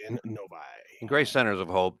River in Novi. And Grace Centers of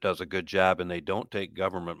Hope does a good job, and they don't take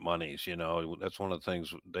government monies. That's one of the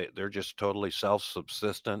things. They're just totally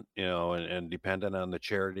self-subsistent, and dependent on the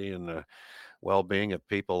charity and the well-being of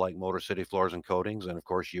people like Motor City Floors and Coatings, and of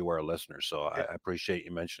course you, our listeners. So I appreciate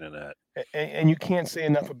you mentioning that. And you can't say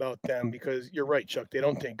enough about them, because you're right, Chuck. They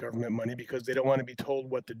don't take government money because they don't want to be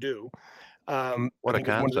told what to do. What a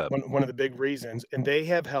concept! One of the big reasons, and they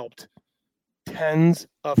have helped tens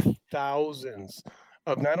of thousands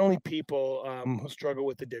of not only people who struggle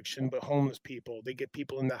with addiction, but homeless people. They get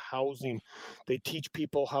people into housing. They teach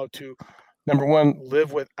people how to, number one,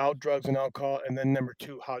 live without drugs and alcohol, and then number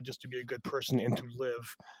two, how just to be a good person and to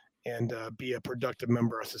live and be a productive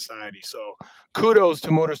member of society. So kudos to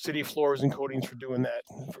Motor City Floors and Coatings for doing that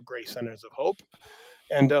for Grace Centers of Hope.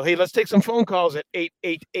 And hey, let's take some phone calls at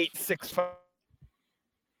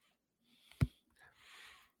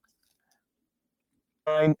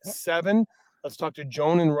 888-657. Let's talk to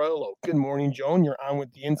Joan in Royal Oak. Good morning, Joan. You're on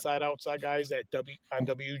with the Inside Outside Guys on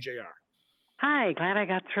WJR. Hi, glad I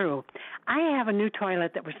got through. I have a new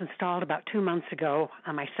toilet that was installed about 2 months ago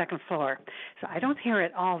on my second floor. So I don't hear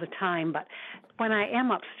it all the time, but when I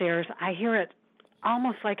am upstairs, I hear it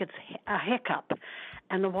almost like it's a hiccup,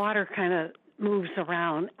 and the water kind of moves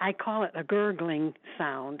around. I call it a gurgling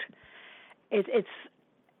sound.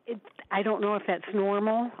 I don't know if that's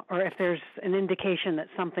normal or if there's an indication that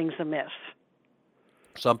something's amiss.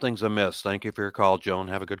 Something's amiss. Thank you for your call, Joan.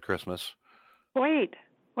 Have a good Christmas. Wait.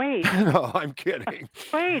 No, I'm kidding.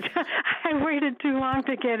 Wait, I waited too long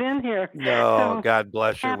to get in here. No, So, God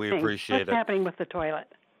bless you. We appreciate what's it. happening with the toilet?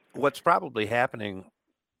 What's probably happening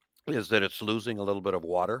is that it's losing a little bit of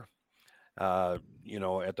water, at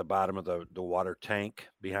the bottom of the water tank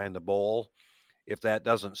behind the bowl. If that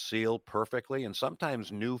doesn't seal perfectly, and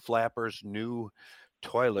sometimes new flappers, new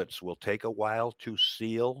toilets will take a while to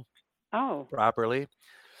seal properly.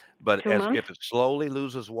 But 2 months? if it slowly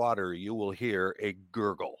loses water, you will hear a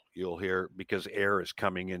gurgle. You'll hear, because air is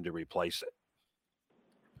coming in to replace it.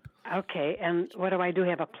 Okay, and what do I do?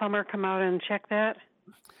 Have a plumber come out and check that?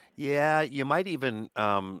 Yeah, you might even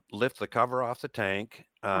lift the cover off the tank.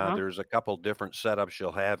 Uh-huh. There's a couple different setups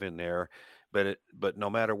you'll have in there, but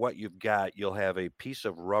no matter what you've got, you'll have a piece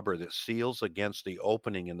of rubber that seals against the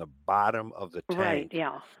opening in the bottom of the tank. Right,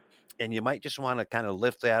 yeah. And you might just want to kind of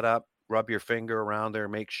lift that up, rub your finger around there,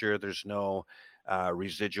 make sure there's no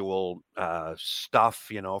residual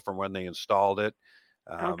stuff, from when they installed it.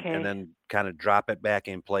 Okay. And then kind of drop it back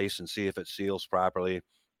in place and see if it seals properly.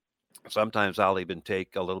 Sometimes I'll even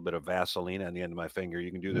take a little bit of Vaseline on the end of my finger.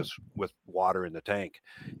 You can do this with water in the tank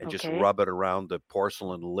and just Okay. rub it around the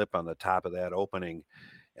porcelain lip on the top of that opening.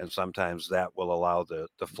 And sometimes that will allow the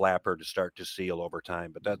flapper to start to seal over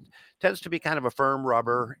time. But that tends to be kind of a firm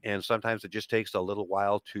rubber, and sometimes it just takes a little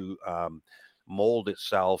while to mold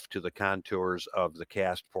itself to the contours of the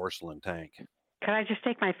cast porcelain tank. Could I just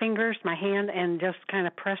take my fingers, my hand, and just kind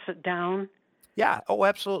of press it down? Yeah. Oh,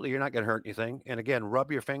 absolutely. You're not going to hurt anything. And again,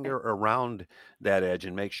 rub your finger around that edge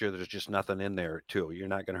and make sure there's just nothing in there too. You're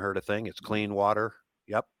not going to hurt a thing. It's clean water.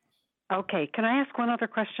 Yep. Okay, can I ask one other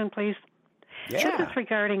question, please? This Yeah. is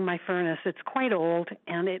regarding my furnace. It's quite old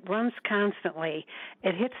and it runs constantly.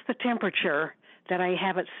 It hits the temperature that I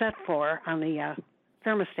have it set for on the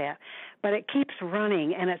thermostat, but it keeps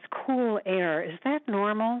running and it's cool air. Is that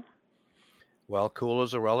normal? Well, cool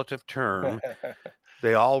is a relative term.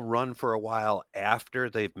 They all run for a while after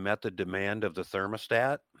they've met the demand of the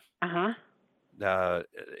thermostat. Uh-huh.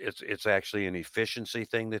 It's actually an efficiency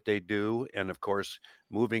thing that they do, and of course,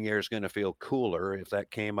 moving air is going to feel cooler if that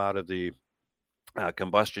came out of the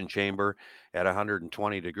combustion chamber at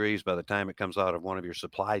 120 degrees. By the time it comes out of one of your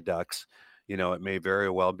supply ducts, it may very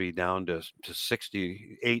well be down to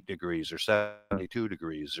 68 degrees or 72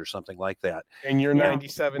 degrees or something like that. And you're Yeah.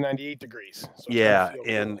 97, 98 degrees. So it's gonna Yeah, feel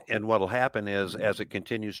and cool. what'll happen is as it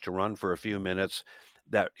continues to run for a few minutes,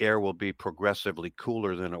 that air will be progressively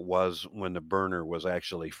cooler than it was when the burner was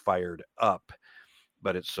actually fired up.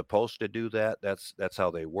 But it's supposed to do that. That's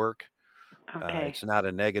how they work. Okay. It's not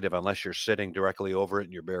a negative unless you're sitting directly over it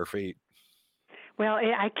in your bare feet. Well,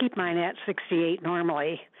 I keep mine at 68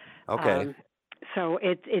 normally. Okay. So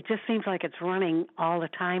it just seems like it's running all the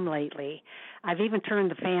time lately. I've even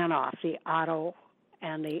turned the fan off, the auto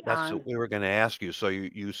and the That's on. what we were going to ask you. So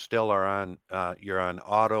you still are on you're on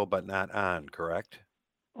auto but not on, correct?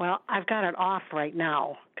 Well, I've got it off right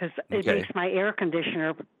now because it Okay. makes my air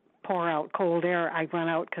conditioner pour out cold air. I run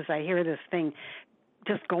out because I hear this thing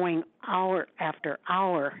just going hour after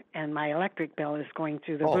hour, and my electric bill is going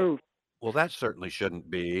through the Oh, roof. well, that certainly shouldn't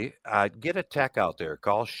be. Get a tech out there.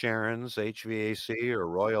 Call Sharon's HVAC or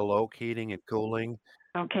Royal Oak Heating and Cooling,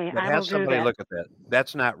 Okay, but I will have do somebody that. look at that.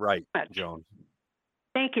 That's not right, Much. Joan.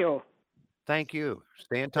 Thank you. Thank you.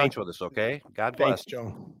 Stay in Thank- touch with us, okay? God Thanks, bless.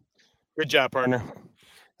 Joe. Good job, partner.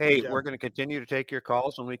 Hey, job. we're going to continue to take your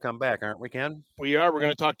calls when we come back, aren't we, Ken? We are. We're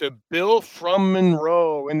going to talk to Bill from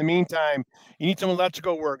Monroe. In the meantime, you need some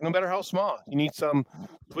electrical work, no matter how small. You need some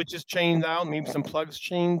switches changed out, maybe some plugs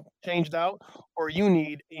changed out, or you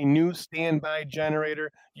need a new standby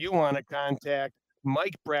generator. You want to contact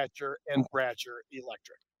Mike Bratcher and Bratcher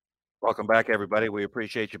Electric. Welcome back, everybody. We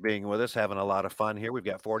appreciate you being with us, having a lot of fun here. We've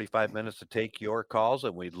got 45 minutes to take your calls,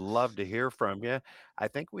 and we'd love to hear from you. I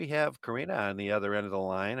think we have Karina on the other end of the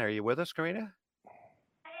line. Are you with us, Karina?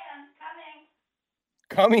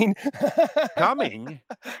 Coming. Coming?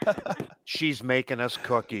 She's making us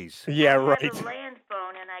cookies. Yeah, I right. have a land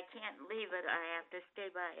phone and I can't leave it. I have to stay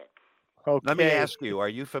by it. Okay. Let me ask you, are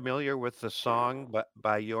you familiar with the song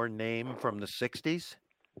by Your Name from the 60s?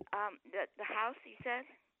 The house, you said?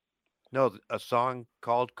 No, a song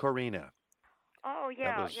called Karina. Oh,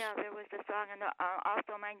 yeah, was- yeah, there was a song, and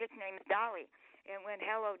also my nickname is Dolly. And when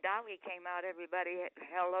Hello Dolly came out, everybody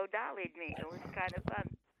Hello Dolly'd me. It was kind of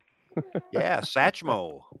fun. Yeah,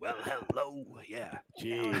 Satchmo. Well, hello. Yeah.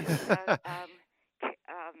 Jeez.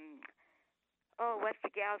 Oh, what's the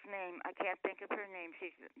gal's name? I can't think of her name.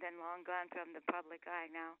 She's been long gone from the public eye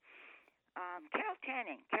now. Carol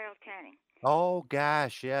Channing. Oh,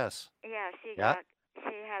 gosh, yes. Yeah, she Yeah.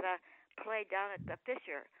 had a play down at the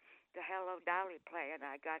Fisher, the Hello Dolly play, and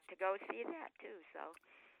I got to go see that too. So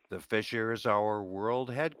The Fisher is our world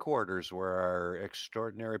headquarters where our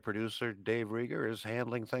extraordinary producer, Dave Rieger, is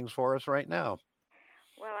handling things for us right now.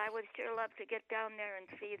 well, I would sure love to get down there and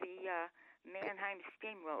see the Mannheim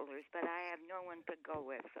Steamrollers, but I have no one to go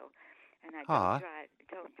with, so and I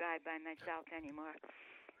don't drive by myself anymore.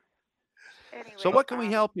 Anyway, So what can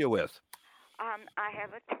we help you with? I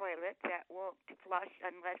have a toilet that won't flush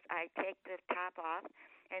unless I take the top off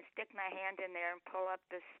and stick my hand in there and pull up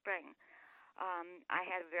the spring. I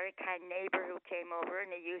had a very kind neighbor who came over,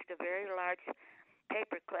 and he used a very large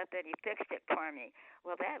paper clip, and he fixed it for me.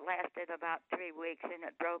 Well, that lasted about 3 weeks, and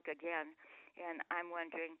it broke again. And I'm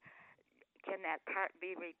wondering, can that part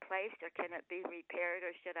be replaced, or can it be repaired,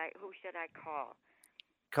 or who should I call?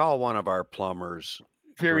 Call one of our plumbers,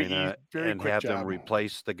 Very Karina, easy, very and quick have them job.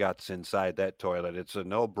 replace the guts inside that toilet. It's a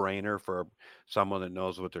no-brainer for someone that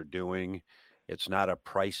knows what they're doing. It's not a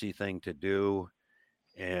pricey thing to do.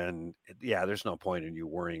 And yeah, there's no point in you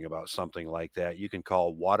worrying about something like that. You can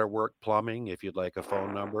call Waterwork Plumbing if you'd like a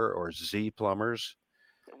phone number, or Z Plumbers.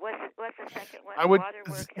 What's the second one? I would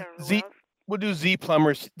Waterworks or who Z. else? We'll do Z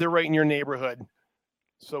Plumbers. They're right in your neighborhood.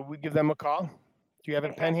 So we give them a call. Do you have a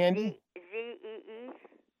pen handy? Z-E-E?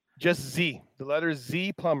 Just Z. The letter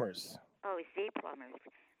Z Plumbers. Oh, Z Plumbers.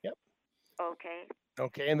 Yep. Okay.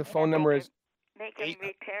 Okay, and the phone number is They can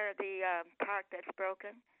repair the part that's broken?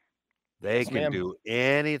 They Yes, can ma'am. do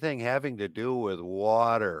anything having to do with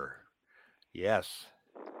water. Yes.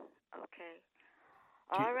 Okay.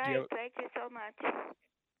 All right. you Thank you so much.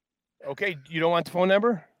 okay, you don't want the phone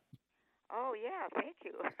number? Oh, yeah. Thank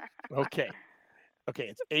you. Okay. Okay,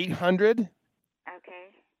 it's 800 Okay.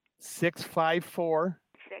 654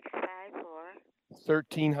 654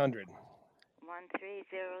 1300.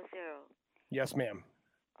 1300. Yes, ma'am.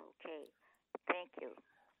 Okay. Thank you.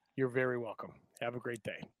 You're very welcome. Have a great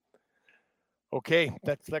day. Okay,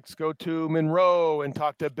 let's go to Monroe and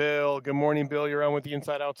talk to Bill. Good morning, Bill. You're on with the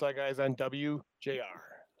Inside Outside guys on WJR.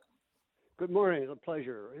 Good morning. It's a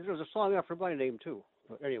pleasure. There's a song after my name, too.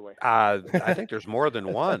 But anyway. I think there's more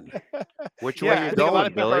than one. Which Yeah, way I you think a lot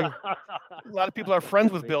of going, people Billy? A lot of people are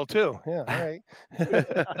friends with Bill too. Yeah, all right.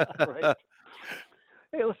 Right.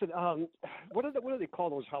 Hey, listen. What do they call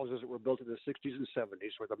those houses that were built in the '60s and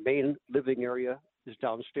 '70s, where the main living area is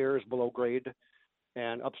downstairs below grade,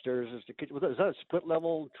 and upstairs is the kitchen? Is that a split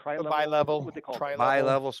level, tri-level? Bi-level, What they call tri-level.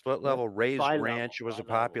 Bi-level, split level, raised Bi-level, ranch was a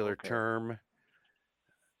bi-level, popular okay. term.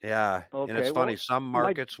 Yeah, and Okay, it's funny. well, Some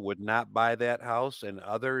markets would not buy that house, and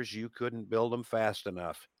others you couldn't build them fast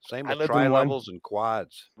enough. Same I with lived in one. tri-levels and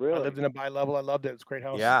quads. I Really? lived in a bi-level. I loved it. It's a great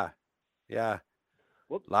house. Yeah, yeah.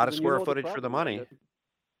 Well, A lot of then you square know footage for the problem, right? money.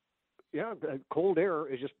 Yeah, the cold air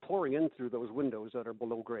is just pouring in through those windows that are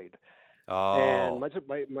below grade. Oh, And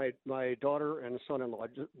my daughter and son-in-law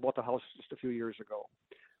just bought the house just a few years ago,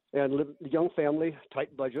 and young family,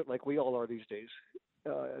 tight budget like we all are these days.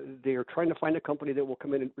 They are trying to find a company that will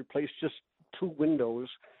come in and replace just 2 windows.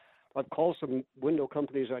 I've called some window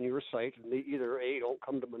companies on your site, and they either A, don't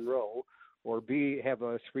come to Monroe, or B, have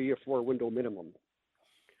a 3 or 4 window minimum.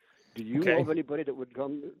 Do you know Okay. of anybody that would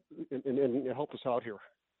come and help us out here?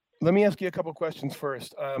 Let me ask you a couple questions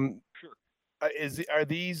first. Sure. Are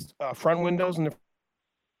these front windows in the?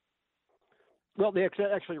 Well, they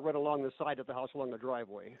actually run along the side of the house, along the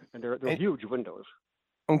driveway, and they're And- huge windows.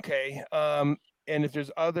 Okay. And if there's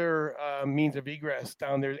other means of egress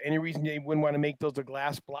down there, any reason you wouldn't want to make those a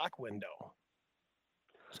glass block window?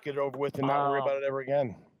 Just get it over with and not worry about it ever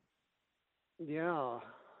again. Yeah,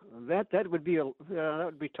 that would be that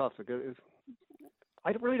would be tough.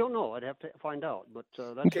 I really don't know. I'd have to find out, but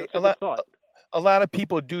that's, Okay, that's a good thought. A lot of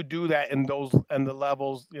people do that in those and the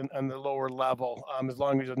levels in the lower level, as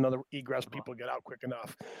long as another egress people get out quick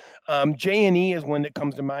enough. J&E is one that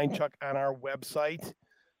comes to mind, Chuck, on our website.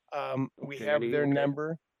 We Okay, have J&E, their okay.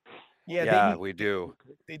 number. Yeah, yeah, we do.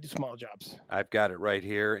 they do small jobs. I've got it right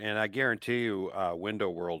here, and I guarantee you, Window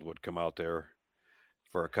World would come out there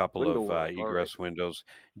for a couple Window of World, all right. egress windows.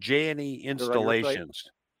 J&E They're on your site? Installations.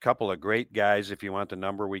 Couple of great guys. If you want the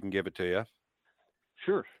number, we can give it to you.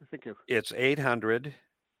 Sure, thank you. It's 800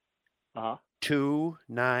 Uh-huh.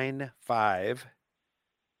 295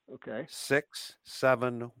 Okay.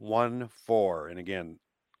 6714. And again,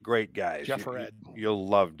 great guys. Jeff or Ed. You'll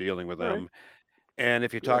love dealing with All right. them. And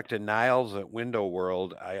if you Good. talk to Niles at Window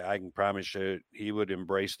World, I can promise you he would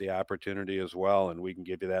embrace the opportunity as well. And we can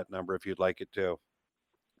give you that number if you'd like it too.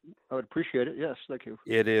 I would appreciate it. Yes, thank you.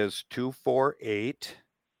 It is 248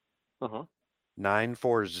 Uh-huh.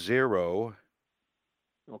 940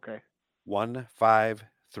 Okay.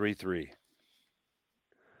 1533.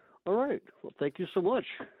 All right. Well, thank you so much.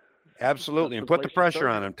 Absolutely. That's And the put the place to pressure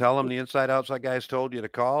start. on him. Tell him the Inside Outside guys told you to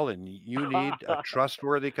call, and you need a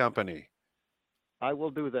trustworthy company. I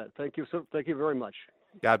will do that. Thank you. Thank you very much.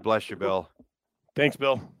 God bless you, Bill. Thanks,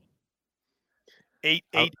 Bill.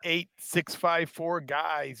 888-654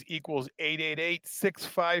 guys equals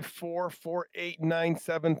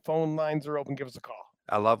 888-654-4897. Phone lines are open. Give us a call.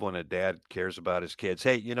 I love when a dad cares about his kids.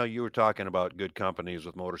 Hey, you were talking about good companies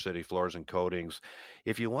with Motor City Floors and Coatings.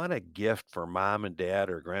 If you want a gift for mom and dad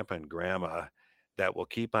or grandpa and grandma that will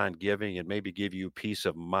keep on giving and maybe give you peace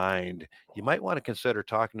of mind, you might want to consider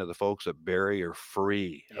talking to the folks at Barrier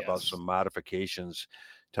Free about Yes. some modifications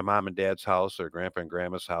to mom and dad's house or grandpa and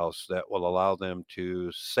grandma's house that will allow them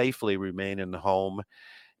to safely remain in the home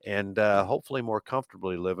and hopefully more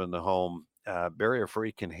comfortably live in the home. Barrier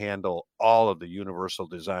Free can handle all of the universal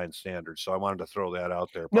design standards. So I wanted to throw that out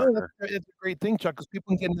there, No, partner. it's a great thing, Chuck, because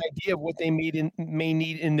people can get an idea of what they may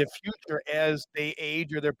need in the future as they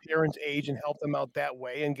age or their parents age, and help them out that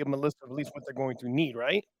way and give them a list of at least what they're going to need,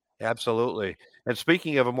 right? Absolutely. And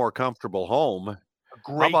speaking of a more comfortable home, A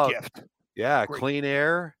great about- gift. yeah, Great. clean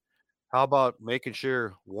air. How about making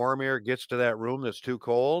sure warm air gets to that room that's too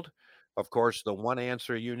cold? Of course, the one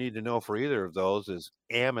answer you need to know for either of those is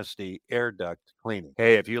Amnesty Air Duct Cleaning.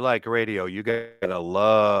 Hey, if you like radio, you gotta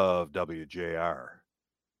love WJR.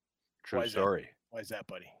 True Why is that? story. Why is that,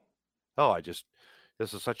 buddy? Oh, this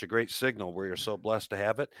is such a great signal. We are so blessed to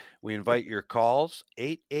have it. We invite your calls,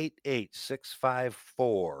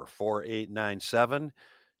 888-654-4897.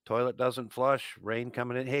 Toilet doesn't flush, rain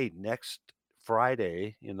coming in. Hey, next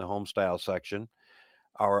Friday in the home style section.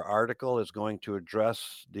 Our article is going to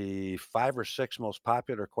address the 5 or 6 most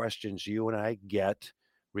popular questions you and I get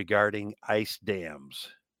regarding ice dams.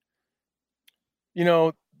 You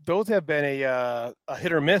know, those have been a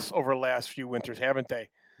hit or miss over the last few winters, haven't they?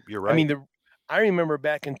 You're right. I mean, I remember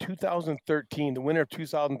back in 2013, the winter of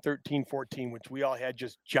 2013-14, which we all had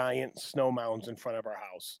just giant snow mounds in front of our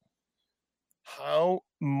house. How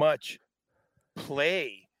much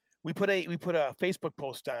play we put a Facebook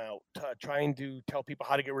post out trying to tell people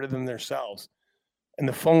how to get rid of them themselves, and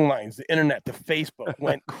the phone lines, the internet, the Facebook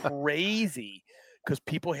went crazy because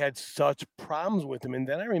people had such problems with them. And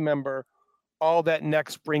then I remember all that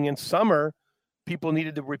next spring and summer, people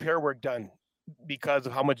needed the repair work done because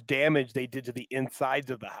of how much damage they did to the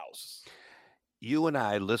insides of the house. You and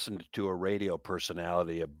I listened to a radio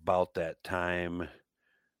personality about that time.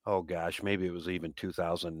 Oh gosh, maybe it was even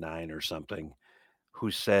 2009 or something,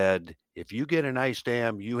 who said, if you get an ice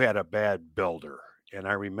dam, you had a bad builder. And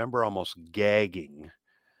I remember almost gagging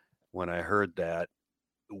when I heard that.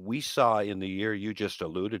 We saw in the year you just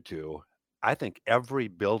alluded to, I think every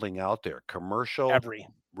building out there, commercial,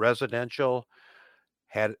 residential,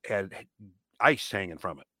 had ice hanging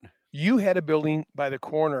from it. You had a building by the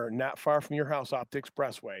corner, not far from your house off the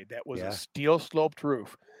expressway, that was a steel sloped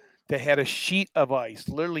roof that had a sheet of ice,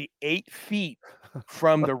 literally 8 feet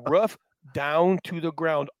from the roof down to the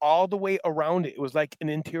ground, all the way around it. It was like an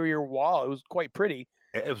interior wall. It was quite pretty.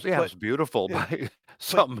 It was beautiful by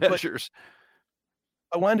some measures.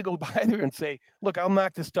 I wanted to go by there and say, look, I'll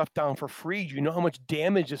knock this stuff down for free. Do you know how much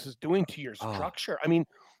damage this is doing to your structure? I mean,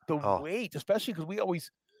 the weight, especially because we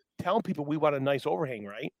always tell people we want a nice overhang,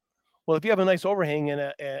 right? Well, if you have a nice overhang and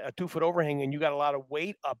a 2-foot overhang and you got a lot of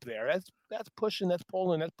weight up there, that's pushing, that's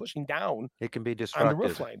pulling, that's pushing down. It can be destructive. On the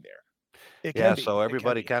roof line there. Yeah, so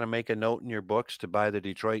everybody kind of make a note in your books to buy the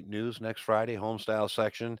Detroit News next Friday, home style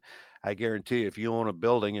section. I guarantee if you own a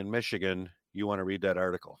building in Michigan, you want to read that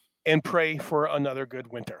article. And pray for another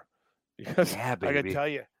good winter. Because I got to tell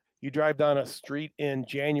you, you drive down a street in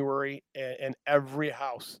January and every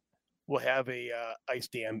house will have a ice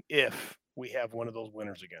dam if we have one of those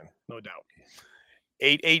winters again, no doubt.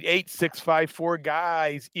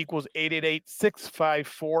 888-654-GUYS equals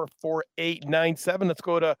 888-654-4897. Let's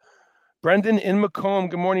go to Brendan in Macomb.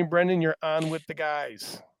 Good morning, Brendan. You're on with the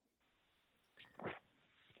guys.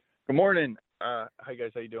 Good morning. Hi,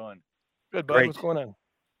 guys. How you doing? Good, bud. What's going on?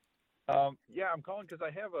 Yeah, I'm calling because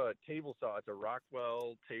I have a table saw. It's a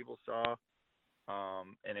Rockwell table saw,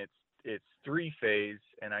 and it's 3-phase,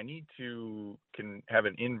 and I need to have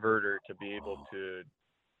an inverter to be able to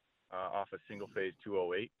off a single phase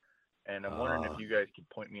 208. And I'm wondering if you guys could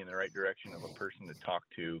point me in the right direction of a person to talk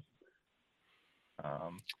to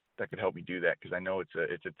that could help me do that, because I know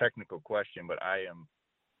it's a technical question, but I am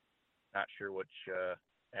not sure which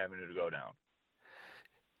avenue to go down.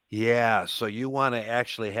 Yeah, so you want to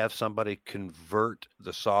actually have somebody convert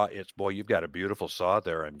the saw. You've got a beautiful saw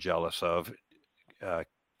there I'm jealous of.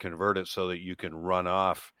 Convert it so that you can run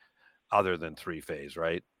off other than 3-phase,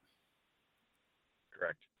 right?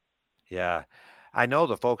 Correct. Yeah. I know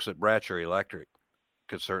the folks at Bratcher Electric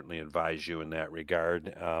could certainly advise you in that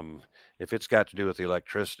regard. If it's got to do with the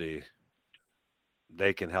electricity,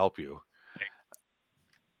 they can help you.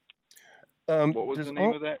 What was the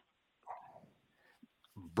name of that?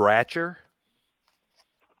 Bratcher.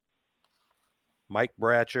 Mike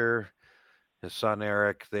Bratcher, his son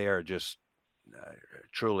Eric, they are just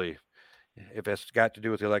truly, if it's got to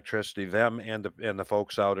do with the electricity, them and the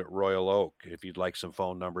folks out at Royal Oak. If you'd like some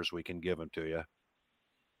phone numbers, we can give them to you.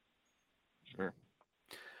 Sure.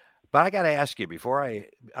 But I got to ask you before I'm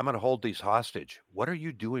going to hold these hostage. What are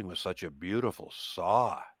you doing with such a beautiful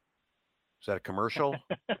saw? Is that a commercial?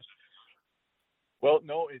 Well,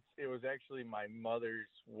 no, it was actually my mother's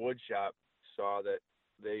wood shop saw that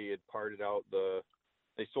they had parted out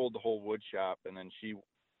they sold the whole wood shop, and then she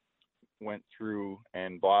went through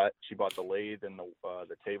and bought the lathe and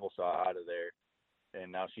the table saw out of there,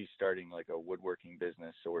 and now she's starting like a woodworking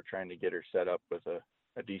business. So we're trying to get her set up with a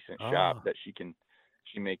decent shop that she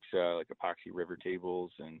makes like epoxy river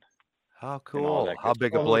tables and. How cool! And how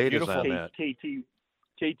big a blade is on that? KT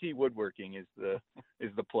Woodworking is the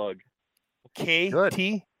plug.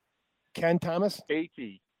 KT, Ken Thomas.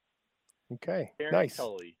 KT. Okay, Karen nice.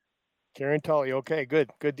 Tully. Karen Tully. Okay, good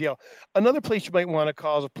deal. Another place you might want to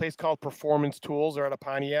call is a place called Performance Tools. They're out of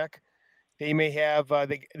Pontiac. They may have.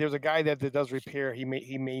 There's a guy that does repair. He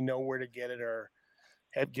may know where to get it or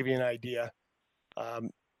give you an idea.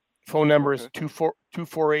 Phone number is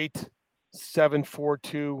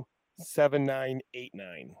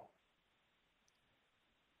 248-742-7989.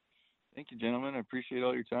 Thank you, gentlemen. I appreciate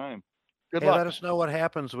all your time. Good Hey, luck. let us know what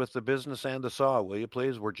happens with the business and the saw, will you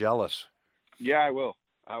please? We're jealous. Yeah, I will.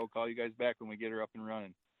 I will call you guys back when we get her up and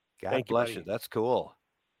running. God Thank you, bless buddy. you. That's cool.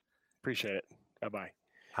 Appreciate it. Bye-bye.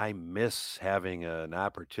 I miss having an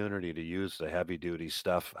opportunity to use the heavy duty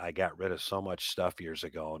stuff. I got rid of so much stuff years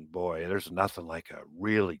ago, and boy, there's nothing like a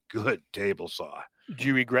really good table saw. Do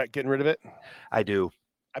you regret getting rid of it? I do.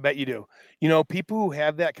 I bet you do. People who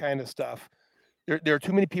have that kind of stuff, there are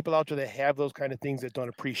too many people out there that have those kind of things that don't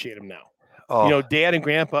appreciate them now. Oh, Dad and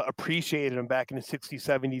Grandpa appreciated them back in the 60s,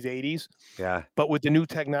 70s, 80s. yeah. But with the new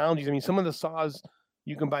technologies, I mean, some of the saws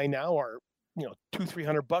you can buy now are,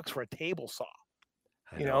 $200-$300 for a table saw.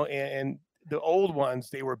 I know. And the old ones,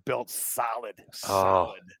 they were built solid.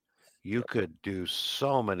 Oh, you could do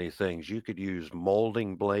so many things. You could use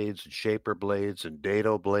molding blades and shaper blades and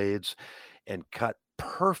dado blades and cut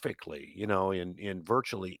perfectly, in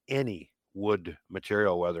virtually any wood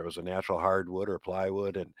material, whether it was a natural hardwood or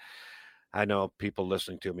plywood. And I know people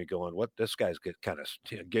listening to me going, "What this guy's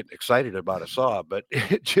getting excited about a saw," but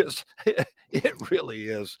it just it really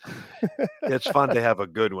is. It's fun to have a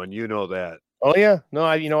good one, you know that. Oh yeah.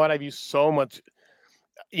 No, you know what? I've used so much.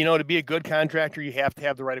 To be a good contractor, you have to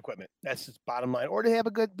have the right equipment. That's just bottom line. Or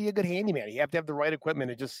to be a good handyman, you have to have the right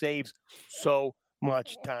equipment. It just saves so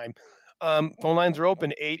much time. Phone lines are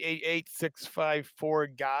open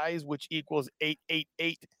 888-654-GUYS, which equals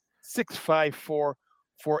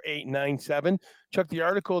 888-654-4897. Chuck, the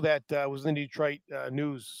article that was in the Detroit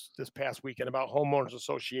News this past weekend about homeowners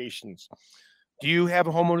associations. Do you have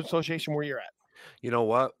a homeowners association where you're at? You know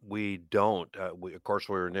what? We don't. Of course,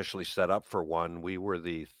 we were initially set up for one. We were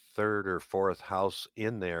the third or fourth house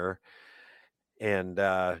in there. And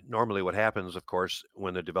normally, what happens, of course,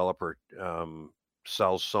 when the developer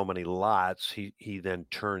sells so many lots, he then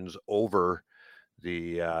turns over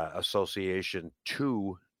the association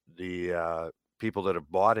to the people that have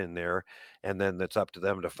bought in there, and then it's up to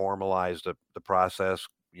them to formalize the process.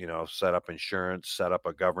 Set up insurance, set up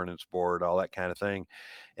a governance board, all that kind of thing.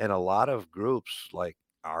 And a lot of groups like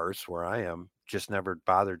ours, where I am, just never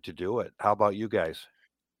bothered to do it. How about you guys?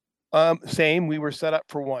 Same. We were set up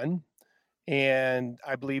for one, and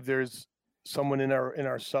I believe there's someone in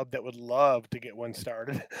our sub that would love to get one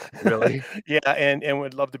started. Really? Yeah, and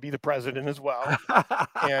would love to be the president as well.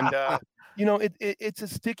 And it's a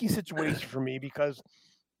sticky situation for me because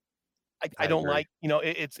I I don't agree. like,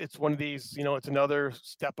 it's one of these, it's another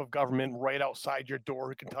step of government right outside your door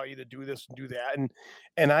who can tell you to do this and do that.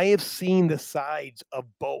 And I have seen the sides of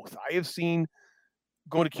both. I have seen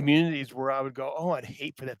going to communities where I would go, oh, I'd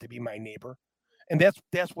hate for that to be my neighbor. And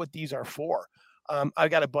that's what these are for. I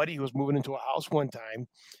got a buddy who was moving into a house one time,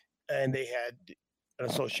 and they had an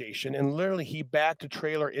association, and literally he backed a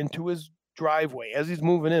trailer into his driveway as he's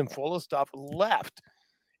moving in, full of stuff, left.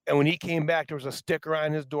 And when he came back, there was a sticker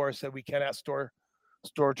on his door that said we cannot store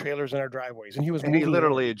trailers in our driveways. And he was And he moving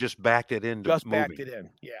literally in, had just backed it into just backed moving. it in.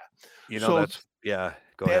 Yeah. So So yeah.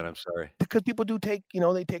 Go that ahead. I'm sorry. because people do take,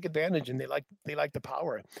 they take advantage and they like the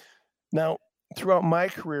power. Now, throughout my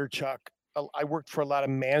career, Chuck, I worked for a lot of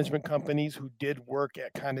management companies who did work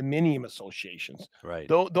at condominium associations. Right.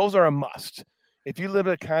 Those are a must. If you live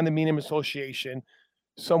at a condominium association,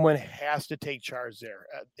 someone has to take charge there.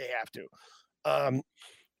 They have to.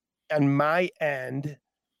 On my end,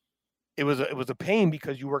 it was a pain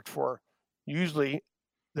because you worked for usually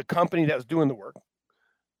the company that was doing the work,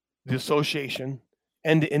 the association,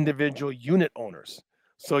 and the individual unit owners.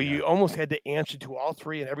 So Yeah. you almost had to answer to all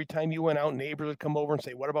three. And every time you went out, neighbors would come over and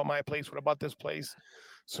say, "What about my place? What about this place?"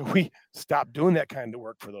 So we stopped doing that kind of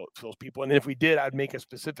work for those people. And if we did, I'd make it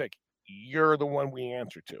specific. You're the one we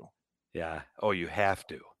answer to. Yeah. Oh, you have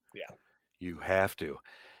to. Yeah. You have to.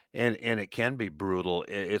 And it can be brutal.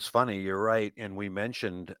 It's funny, you're right. And we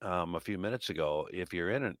mentioned a few minutes ago, if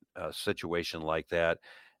you're in a situation like that,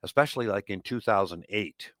 especially like in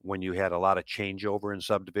 2008, when you had a lot of changeover in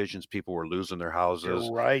subdivisions, people were losing their houses.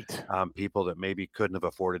 You're right. People that maybe couldn't have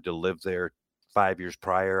afforded to live there 5 years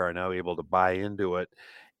prior are now able to buy into it.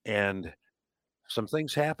 And some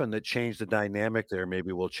things happen that change the dynamic there.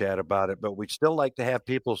 Maybe we'll chat about it, but we'd still like to have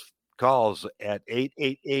people's calls at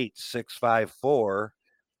 888-654-4897.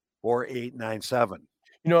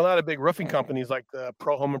 A lot of big roofing companies like the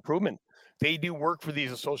Pro Home Improvement, they do work for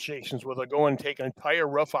these associations where they'll go and take an entire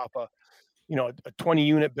roof off a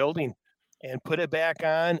 20-unit building and put it back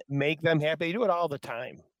on, make them happy. They do it all the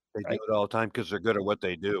time. They do Right? it all the time because they're good at what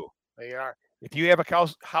they do. They are. If you have a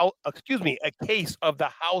case of the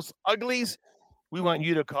house uglies, we want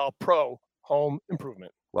you to call Pro Home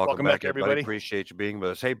Improvement. Welcome back, back, everybody. everybody. Appreciate you being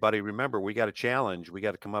with us. Hey, buddy, remember, we got a challenge. We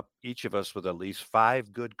got to come up, each of us, with at least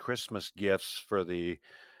 5 good Christmas gifts for the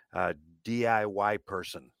DIY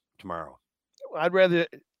person. tomorrow. I'd rather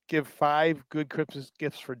give 5 good Christmas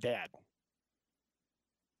gifts for Dad.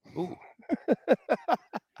 Ooh.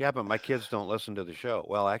 Yeah, but my kids don't listen to the show.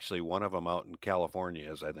 Well, actually, one of them out in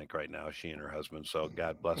California is, I think, right now, she and her husband. So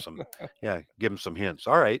God bless them. Yeah, give them some hints.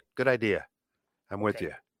 All right, good idea. I'm with Okay.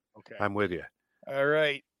 you. Okay. I'm with you. All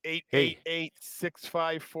right. Hey.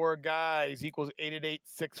 888-654 guys equals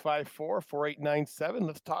 888-654-4897.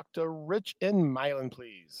 Let's talk to Rich in Milan,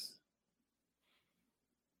 please.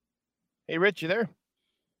 Hey, Rich, you there?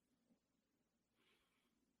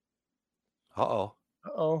 Uh-oh.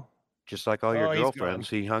 Uh-oh. Just like all your Oh, he's girlfriends,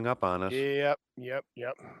 he hung up on us. Yep.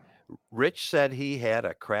 Rich said he had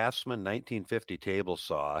a Craftsman 1950 table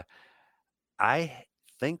saw. I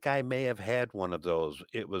think I may have had one of those.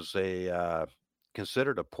 It was a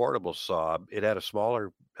considered a portable saw. It had a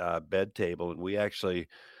smaller bed table, and we actually,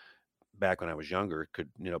 back when I was younger, could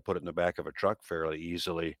put it in the back of a truck fairly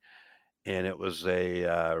easily. And it was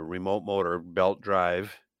a remote motor belt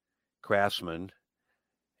drive Craftsman.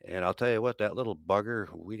 And I'll tell you what, that little bugger,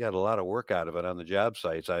 we got a lot of work out of it on the job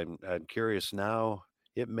sites. I'm curious now.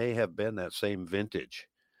 It may have been that same vintage.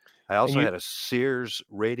 I also had a Sears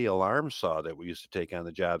radial arm saw that we used to take on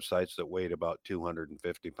the job sites that weighed about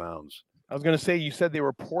 250 pounds. I was going to say, you said they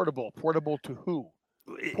were portable. Portable to who?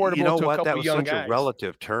 Portable you know to what? A couple that was young such guys. A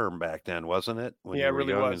relative term back then, wasn't it? When you were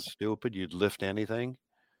really young was. And stupid, you'd lift anything.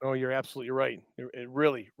 Oh, you're absolutely right. It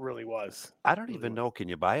really, really was. I don't even know. Can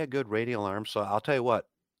you buy a good radial arm saw? I'll tell you what,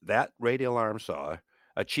 that radial arm saw,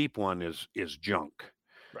 a cheap one is junk.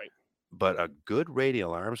 Right. But a good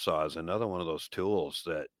radial arm saw is another one of those tools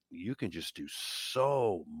that you can just do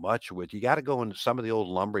so much with. You got to go into some of the old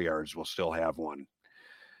lumber yards will still have one,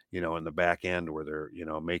 in the back end where they're,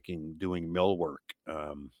 doing mill work.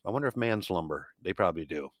 I wonder if Man's Lumber, they probably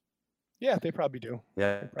do. Yeah, they probably do.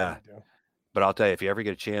 Yeah. But I'll tell you, if you ever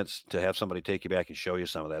get a chance to have somebody take you back and show you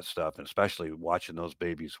some of that stuff, and especially watching those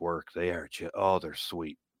babies work, they're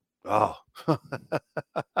sweet. Oh.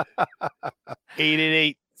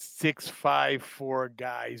 888-654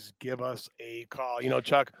 guys, give us a call.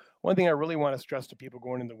 Chuck, one thing I really want to stress to people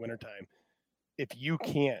going into the wintertime, if you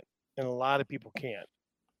can't, and a lot of people can't,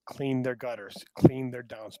 clean their gutters, clean their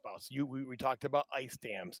downspouts. We talked about ice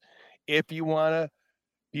dams. If you want to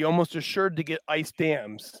be almost assured to get ice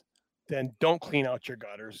dams, then don't clean out your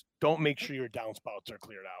gutters. Don't make sure your downspouts are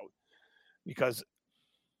cleared out, because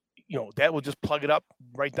that will just plug it up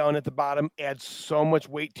right down at the bottom, add so much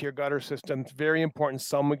weight to your gutter system. It's very important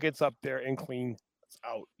someone gets up there and cleans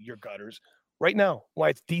out your gutters right now while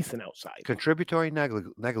it's decent outside. Contributory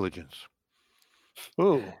negligence.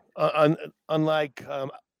 Ooh, unlike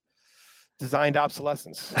designed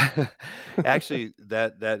obsolescence. Actually,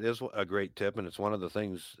 that is a great tip, and it's one of the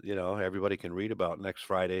things everybody can read about next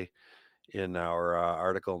Friday in our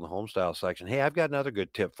article in the home style section. Hey, I've got another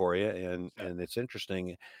good tip for you, and it's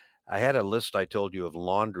interesting. I had a list I told you of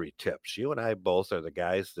laundry tips. You and I both are the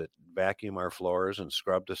guys that vacuum our floors and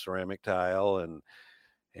scrub the ceramic tile and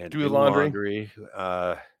do laundry.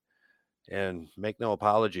 And make no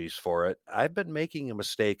apologies for it. I've been making a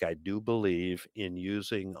mistake, I do believe, in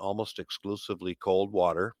using almost exclusively cold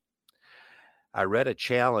water. I read a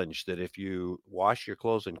challenge that if you wash your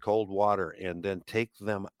clothes in cold water and then take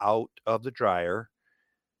them out of the dryer,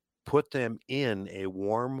 put them in a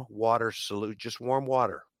warm water solution, just warm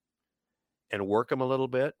water, and work them a little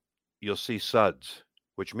bit, you'll see suds,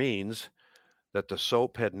 which means that the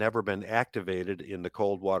soap had never been activated in the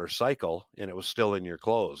cold water cycle and it was still in your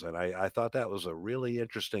clothes. And I thought that was a really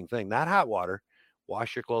interesting thing. Not hot water.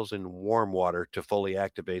 Wash your clothes in warm water to fully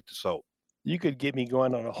activate the soap. You could get me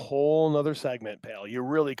going on a whole nother segment, pal. You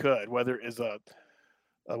really could, whether it's a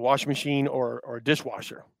washing machine or a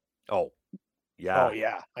dishwasher. Oh, yeah. Oh,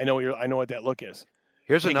 yeah. I know what that look is.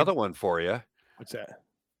 Here's another one for you. What's that?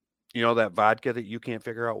 You know that vodka that you can't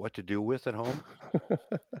figure out what to do with at home?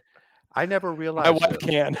 I never realized. My wife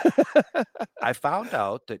can. I found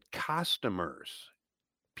out that costumers,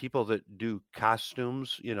 people that do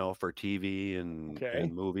costumes, for TV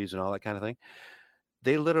and movies and all that kind of thing,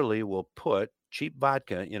 they literally will put cheap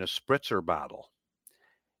vodka in a spritzer bottle.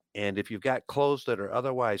 And if you've got clothes that are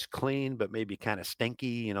otherwise clean, but maybe kind of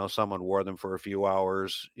stinky, someone wore them for a few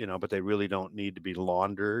hours, but they really don't need to be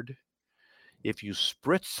laundered. If you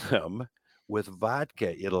spritz them with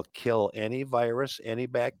vodka, it'll kill any virus, any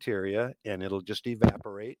bacteria, and it'll just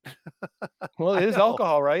evaporate. Well, it is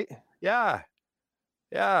alcohol, right? Yeah.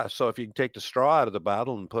 Yeah. So if you can take the straw out of the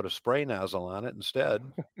bottle and put a spray nozzle on it instead,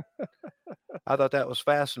 I thought that was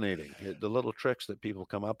fascinating. The little tricks that people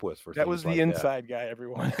come up with for That things was the like inside guy,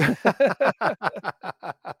 everyone.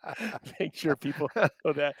 that. Make sure people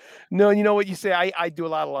know that. No, you know what you say. I do a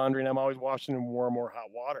lot of laundry, and I'm always washing in warm or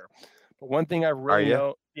hot water. But one thing I Are really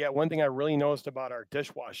you? one thing I really noticed about our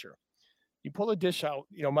dishwasher, you pull a dish out.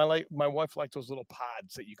 My wife likes those little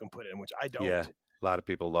pods that you can put in, which I Yeah, don't. a lot of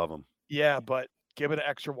people love them. Yeah, but give it an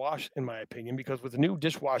extra wash, in my opinion, because with the new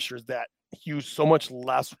dishwashers that use so much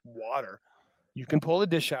less water, you can pull the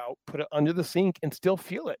dish out, put it under the sink, and still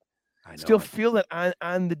feel it. I Still know. feel it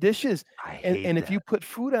on the dishes. I And hate and if you that. put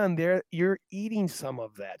food on there, you're eating some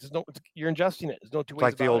of that. You're ingesting it. There's no two It's ways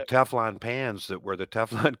like the about old it. Teflon pans where the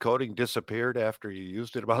Teflon coating disappeared after you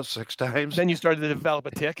used it about 6 times. Then you started to develop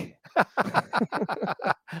a tick.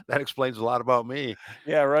 That explains a lot about me.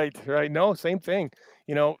 Yeah, right, right. No, same thing.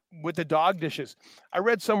 With the dog dishes. I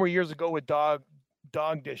read somewhere years ago with dog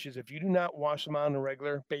dishes, if you do not wash them on a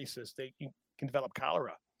regular basis, you can develop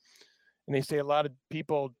cholera. And they say a lot of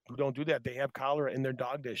people who don't do that, they have cholera in their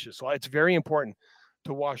dog dishes. So it's very important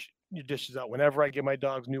to wash your dishes out. Whenever I give my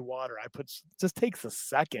dogs new water, just takes a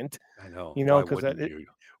second, I know. Why because wouldn't you?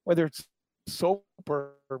 whether it's soap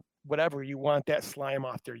or whatever, you want that slime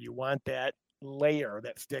off there. You want that layer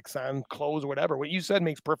that sticks on clothes or whatever. What you said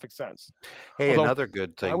makes perfect sense. Hey, Although, another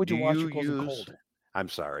good why thing. would Do you wash you your clothes in use cold? I'm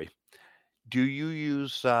sorry. Do you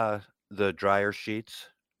use the dryer sheets?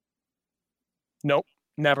 Nope,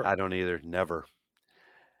 never, I don't either. Never.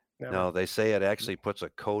 never. No, they say it actually puts a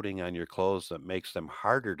coating on your clothes that makes them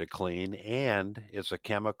harder to clean, and it's a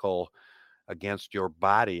chemical against your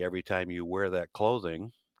body every time you wear that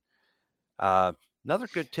clothing. Another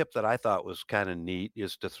good tip that I thought was kind of neat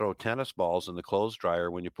is to throw tennis balls in the clothes dryer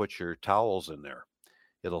when you put your towels in there.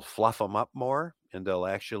 It'll fluff them up more, and they'll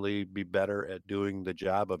actually be better at doing the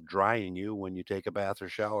job of drying you when you take a bath or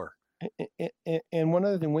shower. And one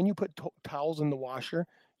other thing, when you put towels in the washer,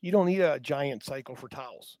 you don't need a giant cycle for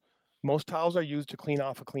towels. Most towels are used to clean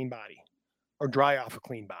off a clean body or dry off a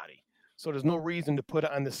clean body. So there's no reason to put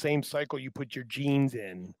it on the same cycle you put your jeans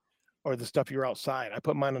in or the stuff you're outside. I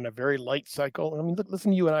put mine on a very light cycle. I mean, listen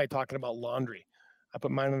to you and I talking about laundry. I put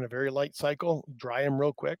mine on a very light cycle, dry them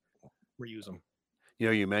real quick, reuse them.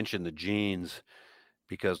 You mentioned the jeans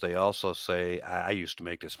because they also say I used to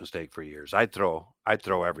make this mistake for years. I'd throw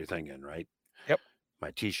everything in, right? Yep. My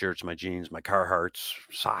t-shirts, my jeans, my Carhartts,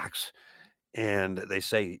 socks, and they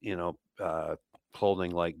say,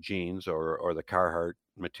 clothing like jeans or the Carhartt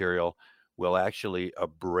material will actually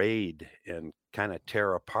abrade and kind of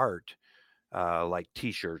tear apart like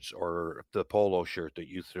t-shirts or the polo shirt that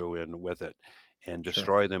you threw in with it and Sure.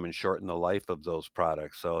 destroy them and shorten the life of those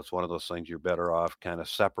products. So it's one of those things you're better off kind of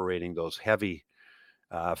separating those heavy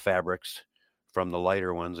fabrics from the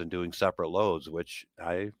lighter ones and doing separate loads, which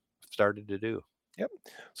I started to do. Yep.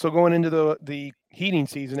 So going into the heating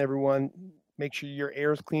season, everyone, make sure your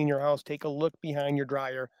air is clean in your house. Take a look behind your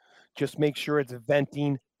dryer. Just make sure it's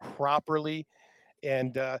venting properly,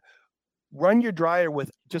 and run your dryer with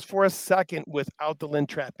just for a second without the lint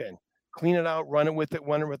trap in. Clean it out, run it with it,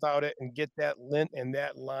 run it without it, and get that lint and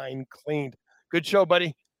that line cleaned. Good show,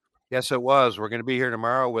 buddy. Yes, it was. We're going to be here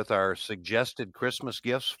tomorrow with our suggested Christmas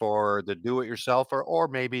gifts for the do-it-yourselfer or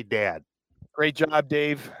maybe dad. Great job,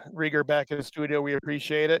 Dave Rieger, back in the studio. We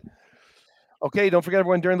appreciate it. Okay, don't forget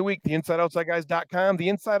everyone during the week, the InsideOutsideGuys.com, the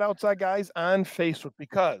Inside Outside Guys on Facebook,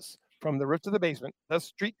 because from the roof to the basement, the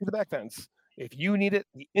street to the back fence, if you need it,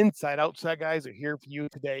 the Inside Outside Guys are here for you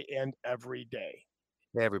today and every day.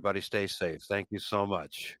 Hey, everybody, stay safe. Thank you so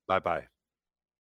much. Bye-bye.